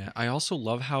 Oh yeah. I also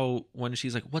love how when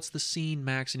she's like, "What's the scene,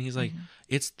 Max?" and he's like,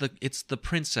 "It's the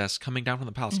princess coming down from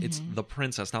the palace. It's the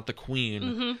princess, not the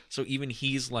queen." So even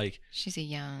he's like, she's a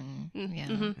young,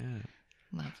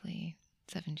 lovely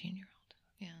 17-year-old.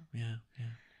 Yeah.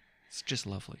 It's just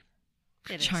lovely.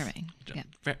 Charming. Yeah.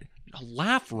 A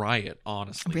laugh riot,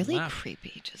 honestly. Really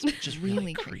creepy. Just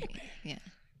really creepy. Yeah.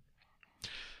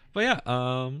 But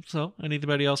yeah, so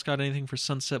anybody else got anything for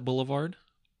Sunset Boulevard?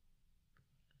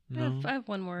 No? I have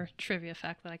one more trivia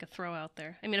fact that I could throw out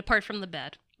there. I mean, apart from the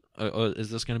bed. Is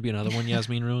this going to be another one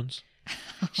Yasmin ruins?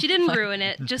 She didn't ruin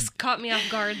it. Just caught me off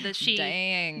guard that she did,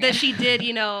 I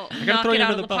knock throw it you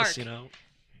out under of the bus, park.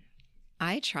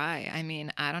 I try. I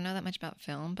mean, I don't know that much about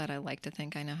film, but I like to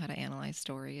think I know how to analyze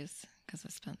stories because I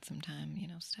spent some time,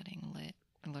 studying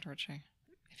literature,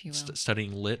 if you will.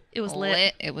 Studying lit? It was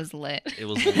lit. It was lit. It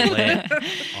was lit.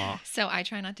 Oh. So I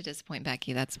try not to disappoint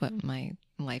Becky. That's what my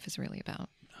life is really about.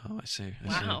 Oh, I see.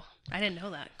 Wow. I didn't know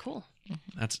that. Cool.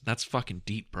 That's fucking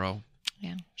deep, bro.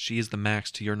 Yeah. She is the Max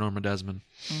to your Norma Desmond.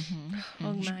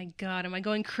 Oh my God. Am I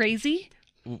going crazy?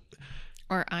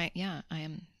 Or I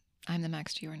am. I'm the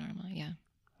Max to your Norma. Yeah.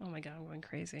 Oh my God, I'm going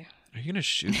crazy. Are you gonna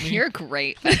shoot me? You're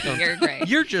great. Becky. You're great.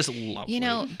 You're just lovely. You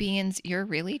know, Beans, you're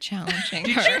really challenging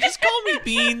Did her. you just call me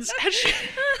Beans?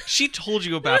 She told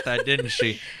you about that, didn't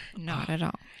she? Not at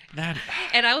all. That.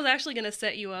 And I was actually going to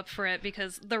set you up for it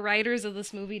because the writers of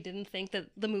this movie didn't think that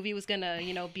the movie was going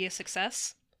to, be a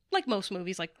success. Like most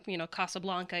movies, like,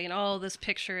 Casablanca, oh, this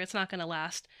picture, it's not going to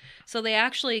last. So they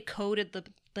actually coded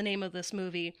the name of this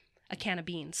movie, A Can of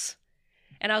Beans.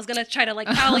 And I was going to try to,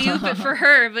 alley-oop it for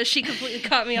her, but she completely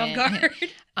caught me off guard.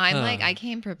 I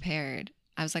came prepared.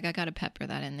 I was like, I got to pepper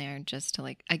that in there just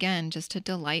to, just to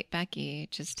delight Becky.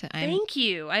 Thank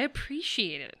you. I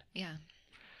appreciate it. Yeah.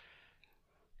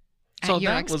 So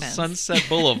that was Sunset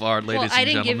Boulevard, ladies and gentlemen. Well, I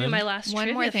didn't give you my last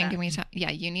One more thing. fact. Can we talk?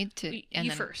 Yeah, you need to.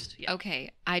 You first. Yeah.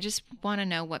 Okay. I just want to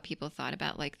know what people thought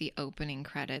about, the opening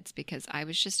credits, because I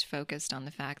was just focused on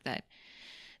the fact that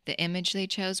the image they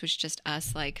chose was just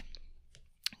us,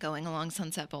 going along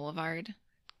Sunset Boulevard,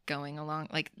 going along,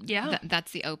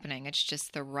 that's the opening. It's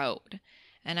just the road.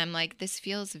 And I'm like, this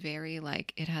feels very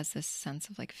it has this sense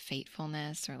of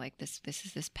fatefulness, or this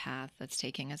is this path that's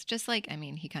taking us. Just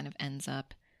he kind of ends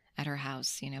up at her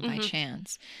house, by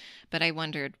chance. But I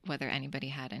wondered whether anybody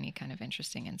had any kind of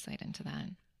interesting insight into that,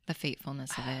 the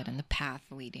fatefulness of it and the path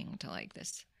leading to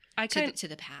this. To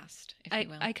the past, if you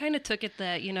will. I kind of took it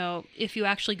that, if you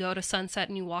actually go to Sunset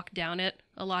and you walk down it,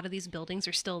 a lot of these buildings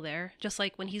are still there. Just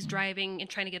like when he's driving and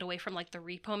trying to get away from the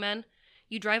repo men,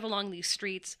 you drive along these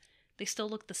streets, they still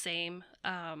look the same.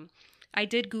 I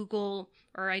did Google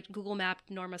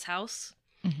mapped Norma's house,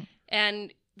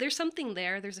 and there's something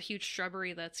there. There's a huge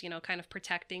shrubbery that's, kind of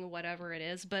protecting whatever it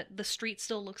is, but the street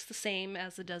still looks the same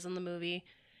as it does in the movie.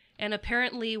 And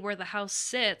apparently where the house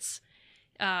sits,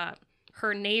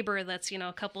 her neighbor that's,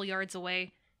 a couple yards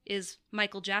away is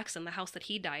Michael Jackson, the house that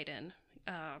he died in,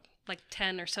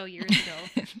 10 or so years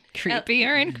ago.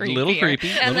 Creepier and creepier. Little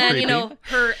creepy. And then,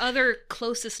 her other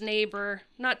closest neighbor,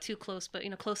 not too close, but,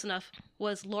 close enough,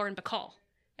 was Lauren Bacall.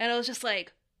 And I was just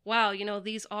like, wow,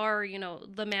 these are,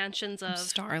 the mansions of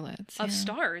starlets. Of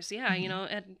stars, yeah,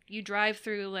 and you drive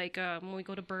through, when we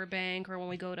go to Burbank or when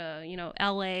we go to,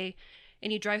 LA,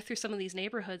 and you drive through some of these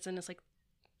neighborhoods, and it's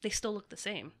they still look the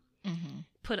same. Mm-hmm.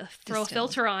 Throw a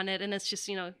filter on it, and it's just,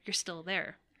 you're still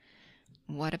there.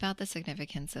 What about the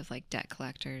significance of debt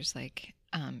collectors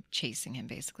chasing him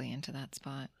basically into that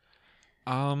spot?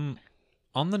 On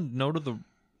the note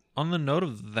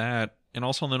of that, and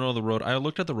also on the note of the road, I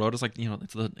looked at the road as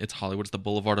it's Hollywood, it's the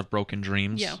Boulevard of Broken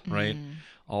Dreams, right?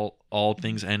 All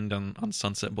things end on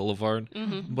Sunset Boulevard.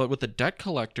 But with the debt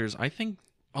collectors, I think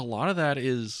a lot of that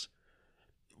is,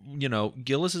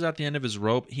 Gillis is at the end of his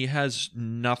rope. He has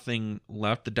nothing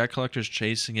left. The debt collectors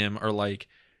chasing him are like,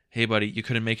 hey, buddy, you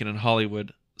couldn't make it in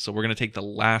Hollywood, so we're going to take the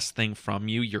last thing from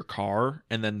you, your car,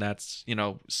 and then that's,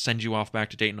 send you off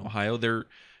back to Dayton, Ohio. They're,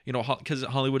 because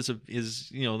Hollywood is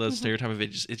the stereotype of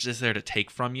it's just there to take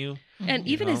from you. And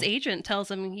even his agent tells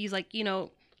him, he's like,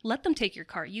 let them take your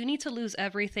car. You need to lose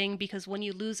everything, because when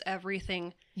you lose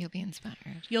everything, you'll be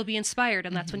inspired.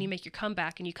 And that's when you make your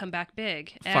comeback, and you come back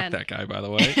big. Fuck that guy, by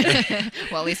the way.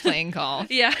 While he's playing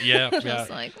golf. Yeah. Yeah.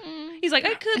 Just he's like,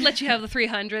 I could let you have the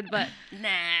 300, but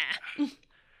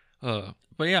nah.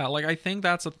 But yeah, I think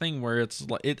that's a thing where it's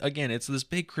it's this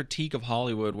big critique of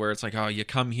Hollywood where it's oh, you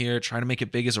come here, try to make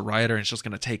it big as a writer, and it's just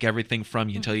going to take everything from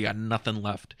you until you got nothing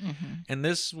left. And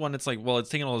this one, it's it's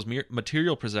taking all his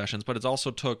material possessions, but it's also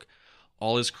took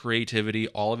all his creativity,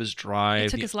 all of his drive. It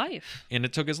took his life. And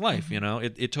it took his life,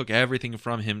 It took everything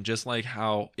from him, just like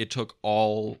how it took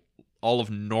all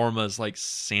of Norma's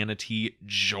sanity,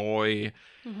 joy,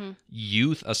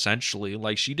 youth,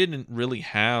 essentially. She didn't really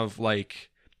have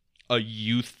a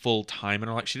youthful time in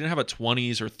her life. She didn't have a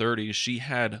 20s or 30s. She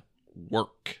had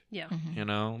work. Yeah.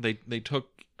 They took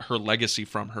her legacy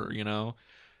from her,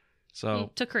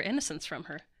 So took her innocence from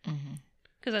her.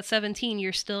 Because at 17,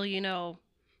 you're still, you're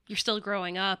still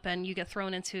growing up, and you get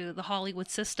thrown into the Hollywood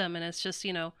system, and it's just,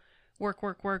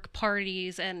 work,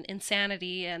 parties and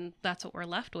insanity, and that's what we're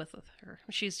left with her.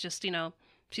 She's just,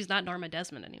 she's not Norma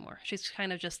Desmond anymore. She's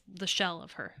kind of just the shell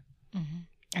of her.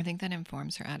 I think that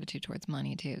informs her attitude towards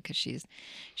money too, because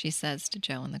she says to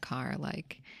Joe in the car,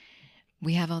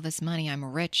 we have all this money, I'm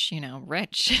rich,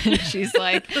 rich. She's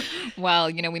like,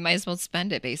 well, we might as well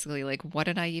spend it, basically. What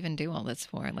did I even do all this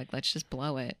for? Let's just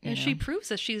blow it. And she proves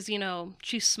that she's,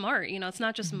 she's smart. It's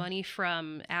not just money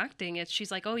from acting. It's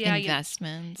she's like, oh yeah,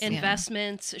 investments.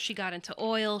 Investments. She got into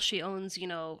oil. She owns,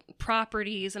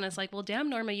 properties. And it's like, well, damn,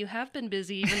 Norma, you have been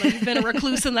busy, even though you've been a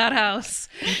recluse in that house.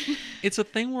 it's a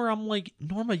thing where I'm like,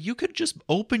 Norma, you could just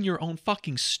open your own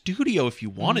fucking studio if you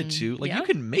wanted to. Like, you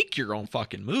can make your own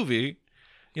fucking movie.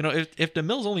 You know, if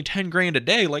DeMille's only $10,000 a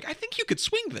day, like, I think you could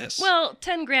swing this. Well,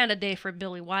 $10,000 a day for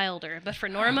Billy Wilder, but for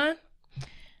Norma,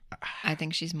 I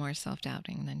think she's more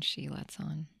self-doubting than she lets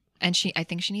on. And I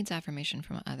think she needs affirmation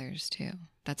from others, too.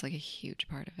 That's, like, a huge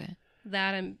part of it.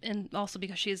 that and also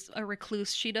because she's a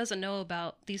recluse, she doesn't know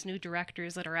about these new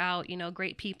directors that are out, you know,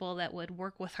 great people that would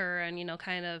work with her and, you know,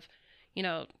 kind of, you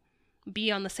know,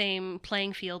 be on the same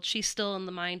playing field. She's still in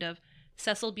the mind of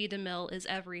Cecil B. DeMille is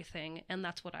everything, and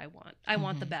that's what I want. I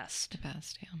want the best. The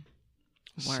best,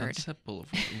 yeah. Word. Sunset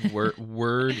Boulevard.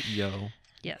 Word, yo.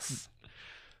 Yes.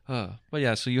 But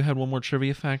yeah, so you had one more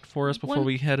trivia fact for us before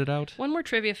we headed out? One more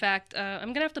trivia fact. I'm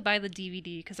going to have to buy the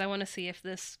DVD because I want to see if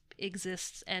this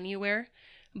exists anywhere.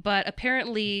 But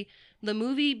apparently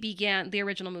the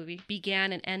original movie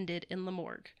began and ended in the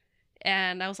morgue.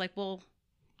 And I was like, well,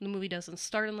 the movie doesn't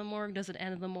start in the morgue, doesn't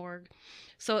end in the morgue.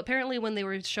 So apparently when they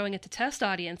were showing it to test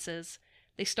audiences,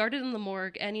 they started in the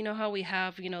morgue. And you know how we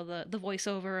have, you know, the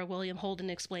voiceover of William Holden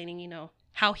explaining, you know,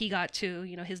 how he got to,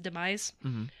 you know, his demise.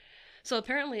 Mm-hmm. So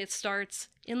apparently it starts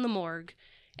in the morgue,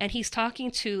 and he's talking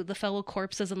to the fellow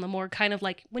corpses in the morgue, kind of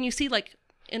like when you see, like,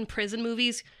 in prison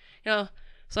movies, you know,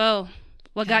 so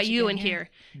what got you in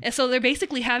here? And so they're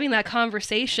basically having that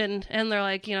conversation, and they're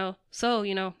like, you know, so,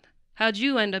 you know, how'd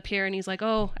you end up here? And he's like,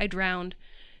 oh, I drowned.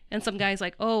 And some guy's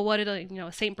like, oh, what did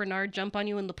a St. Bernard jump on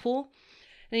you in the pool?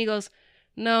 And he goes,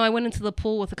 no, I went into the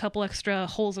pool with a couple extra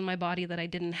holes in my body that I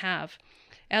didn't have.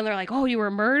 And they're like, oh, you were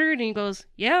murdered? And he goes,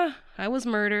 yeah, I was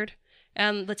murdered.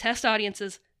 And the test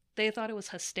audiences, they thought it was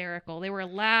hysterical. They were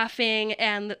laughing,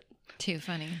 and too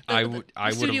funny. I would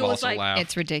have also laughed.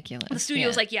 It's ridiculous. The studio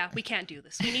was like, yeah, we can't do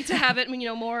this. We need to have it, you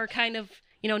know, more kind of,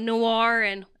 you know, noir.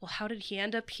 And well, how did he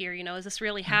end up here? You know, is this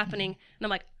really happening? And I'm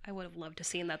like, I would have loved to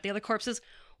seen that. The other corpses,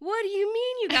 what do you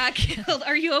mean you got killed?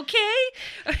 Are you okay?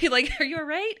 Are you all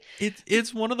right?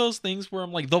 It's one of those things where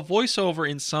I'm like, the voiceover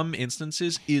in some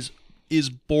instances is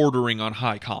bordering on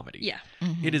high comedy. Yeah.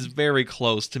 Mm-hmm. It is very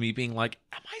close to me being like,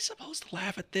 am I supposed to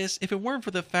laugh at this? If it weren't for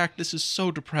the fact this is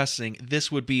so depressing,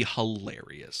 this would be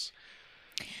hilarious.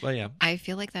 But yeah. I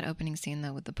feel like that opening scene,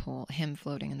 though, with the pool, him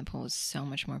floating in the pool, is so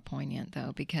much more poignant,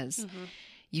 though, because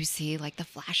you see, like, the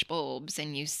flash bulbs,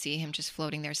 and you see him just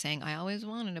floating there saying, I always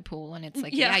wanted a pool. And it's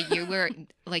like, yeah you were,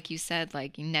 like you said,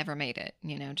 like, you never made it,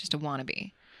 you know, just a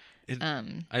wannabe.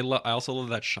 I also love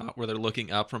that shot where they're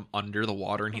looking up from under the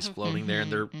water and he's floating there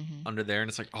and they're under there, and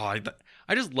it's like, oh,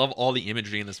 I just love all the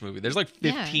imagery in this movie. There's like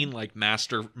 15 like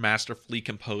masterfully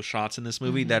composed shots in this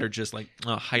movie that are just like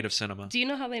height of cinema. Do you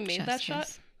know how they made that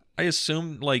shot? I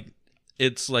assume like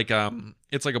it's like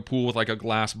a pool with like a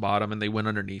glass bottom and they went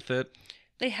underneath it.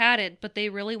 They had it, but they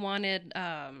really wanted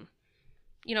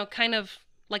you know, kind of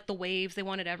like the waves. They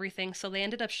wanted everything, so they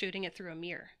ended up shooting it through a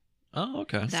mirror. Oh,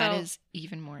 okay. That is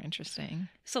even more interesting.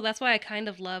 So that's why I kind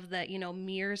of love that, you know,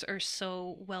 mirrors are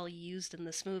so well used in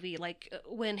this movie. Like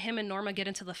when him and Norma get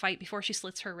into the fight before she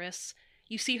slits her wrists,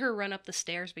 you see her run up the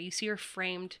stairs, but you see her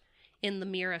framed in the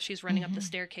mirror as she's running up the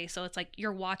staircase. So it's like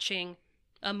you're watching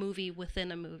a movie within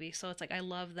a movie. So it's like, I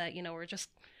love that, you know, we're just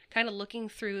kind of looking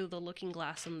through the looking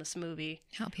glass in this movie.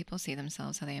 How people see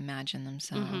themselves, how they imagine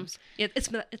themselves. It's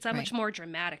that much more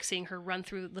dramatic, seeing her run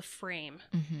through the frame.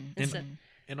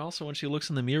 And also when she looks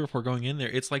in the mirror before going in there,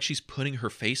 it's like she's putting her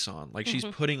face on. Like she's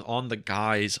putting on the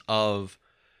guise of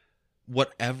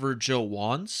whatever Joe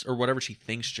wants or whatever she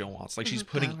thinks Joe wants. Like she's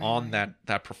putting on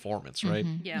that performance, right?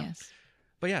 Yeah. Yes.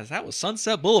 But yeah, that was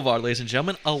Sunset Boulevard, ladies and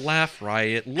gentlemen. A laugh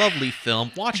riot. Lovely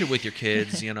film. Watch it with your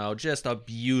kids, you know, just a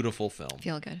beautiful film.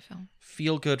 Feel-good film.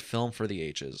 Feel-good film for the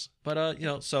ages. But, you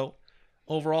know, so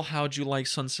overall, how'd you like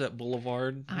Sunset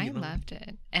Boulevard? I loved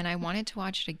it. And I wanted to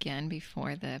watch it again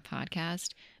before the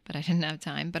podcast, but I didn't have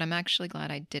time. But I'm actually glad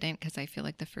I didn't, because I feel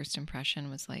like the first impression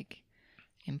was, like,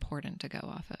 important to go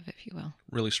off of, if you will.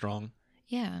 Really strong.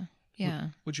 Yeah. Yeah.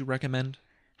 Would you recommend?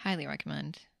 Highly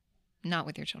recommend. Not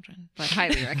with your children, but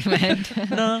highly recommend.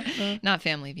 No. Not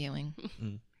family viewing.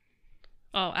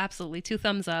 Oh, absolutely. 2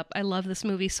 thumbs up. I love this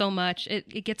movie so much.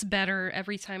 It gets better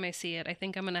every time I see it. I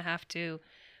think I'm going to have to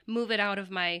move it out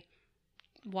of my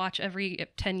watch every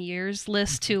 10 years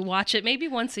list to watch it maybe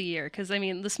once a year, because I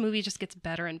mean this movie just gets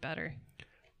better and better.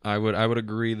 I would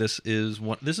agree. This is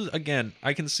again,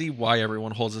 I can see why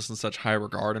everyone holds this in such high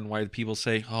regard and why people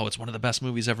say, oh, it's one of the best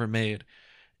movies ever made.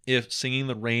 If Singing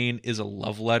the Rain is a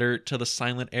love letter to the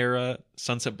silent era,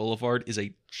 Sunset Boulevard is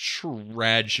a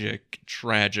tragic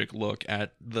look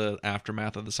at the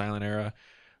aftermath of the silent era.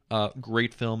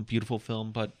 Great film, beautiful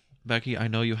film. But Becky, I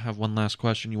know you have one last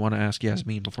question you want to ask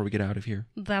Yasmin before we get out of here.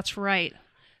 That's right.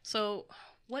 So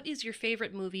what is your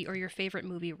favorite movie or your favorite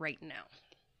movie right now?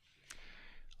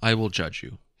 I will judge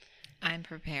you. I'm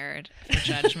prepared for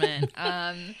judgment.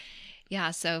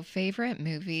 Yeah, so favorite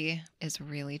movie is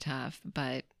really tough,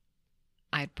 but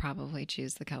I'd probably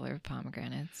choose The Color of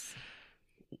Pomegranates.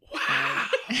 Wow.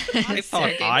 I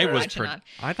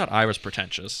thought I was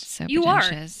pretentious. So You are.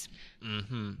 pretentious.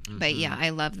 But yeah, I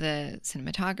love the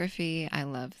cinematography. I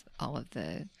love all of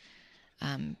the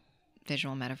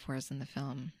visual metaphors in the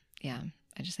film. Yeah,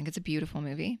 I just think it's a beautiful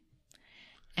movie.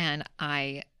 And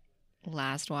I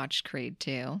last watched Creed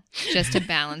 2 just to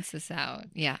balance this out.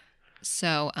 Yeah.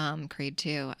 So Creed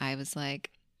 2, I was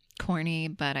like corny,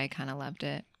 but I kind of loved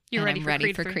it. You're and ready I'm for ready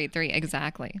Creed 3. for Creed 3.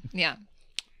 Exactly. Yeah.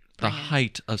 The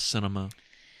height of cinema.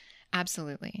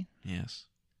 Absolutely. Yes.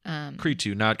 Creed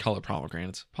 2, not Color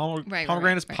Pomegranates.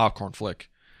 Pomegranates, right. popcorn flick.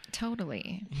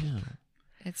 Totally. Yeah.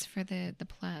 It's for the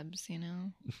plebs, you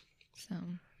know? So.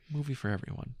 Movie for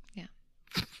everyone. Yeah.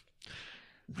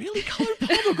 Really? Colored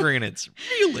Pomegranates?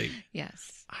 Really?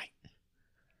 Yes.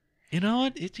 You know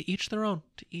what? To each their own.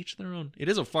 To each their own. It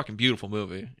is a fucking beautiful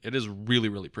movie. It is really,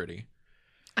 really pretty.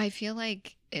 I feel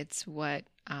like it's what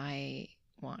I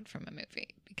want from a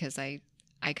movie because I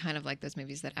kind of like those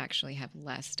movies that actually have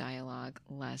less dialogue,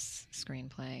 less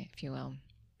screenplay, if you will.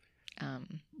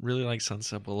 Really like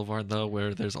Sunset Boulevard, though,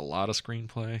 where there's a lot of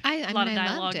screenplay. I lot of loved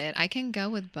dialogue. it. I can go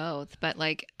with both, but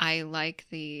like I like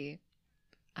the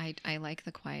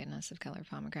quietness of Color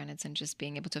Pomegranates and just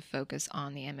being able to focus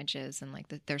on the images and like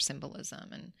their symbolism,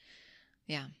 and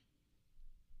yeah,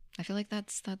 I feel like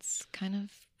that's kind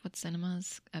of what cinema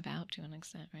is about to an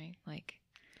extent, right? Like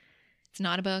it's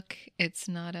not a book, it's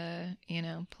not a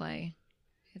play,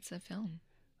 it's a film.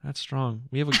 That's strong.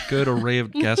 We have a good array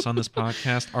of guests on this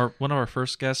podcast. One of our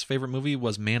first guests' favorite movie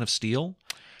was Man of Steel,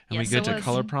 and Yes, we get it to was.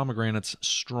 Color Pomegranates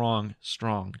strong.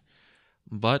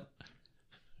 But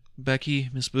Becky,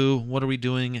 Miss Boo, what are we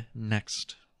doing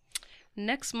next?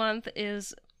 Next month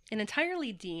is an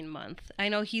entirely Dean month. I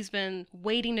know he's been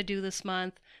waiting to do this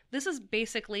month. This is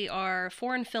basically our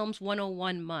Foreign Films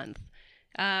 101 month.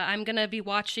 I'm going to be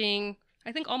watching,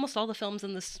 I think almost all the films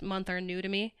in this month are new to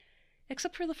me,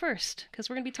 except for the first, because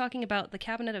we're going to be talking about The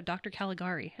Cabinet of Dr.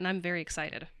 Caligari, and I'm very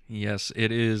excited. Yes,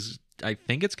 it is. I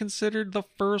think it's considered the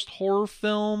first horror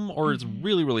film, or it's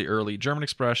really, really early. German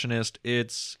Expressionist.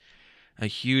 It's a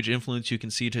huge influence you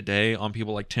can see today on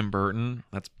people like Tim Burton.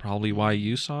 That's probably why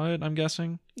you saw it, I'm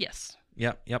guessing. Yes.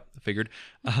 Yep, figured.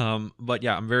 But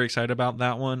yeah, I'm very excited about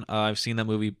that one. I've seen that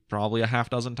movie probably a half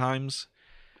dozen times.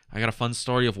 I got a fun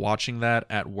story of watching that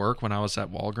at work when I was at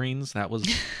Walgreens. That was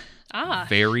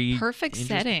very perfect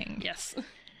setting. Yes.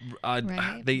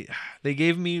 Right. They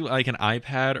gave me like an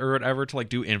iPad or whatever to like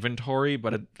do inventory,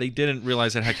 but they didn't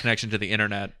realize it had connection to the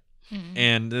internet.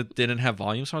 And it didn't have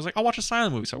volume, so I was like, I'll watch a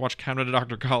silent movie. So I watched Cabinet of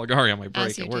Dr. Caligari on my break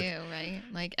As you at work. do, right?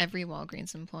 Like every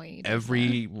Walgreens employee does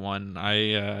Everyone.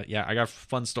 I got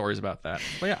fun stories about that.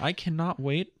 But yeah, I cannot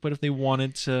wait. But if they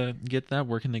wanted to get that,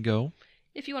 where can they go?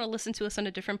 If you want to listen to us on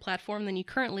a different platform than you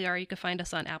currently are, you can find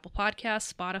us on Apple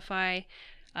Podcasts, Spotify,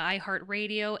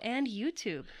 iHeartRadio, and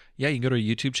YouTube. Yeah, you can go to our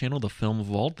YouTube channel, The Film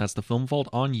Vault. That's The Film Vault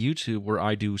on YouTube, where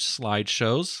I do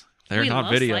slideshows. They're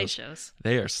not love videos. Slideshows.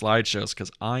 They are slideshows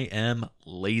because I am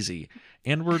lazy.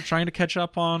 And we're trying to catch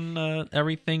up on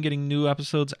everything, getting new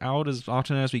episodes out as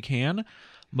often as we can.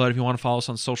 But if you want to follow us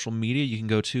on social media, you can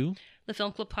go to The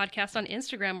Film Club Podcast on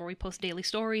Instagram, where we post daily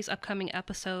stories, upcoming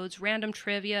episodes, random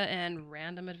trivia, and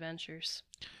random adventures.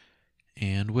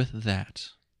 And with that,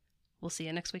 We'll see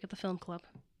you next week at the Film Club.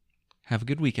 have a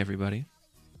good week, everybody.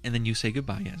 And then you say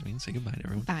goodbye, Yasmin. Say goodbye to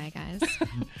everyone. Bye, guys.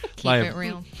 Keep Bye. it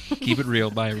real. Keep it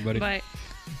real. Bye, everybody. Bye.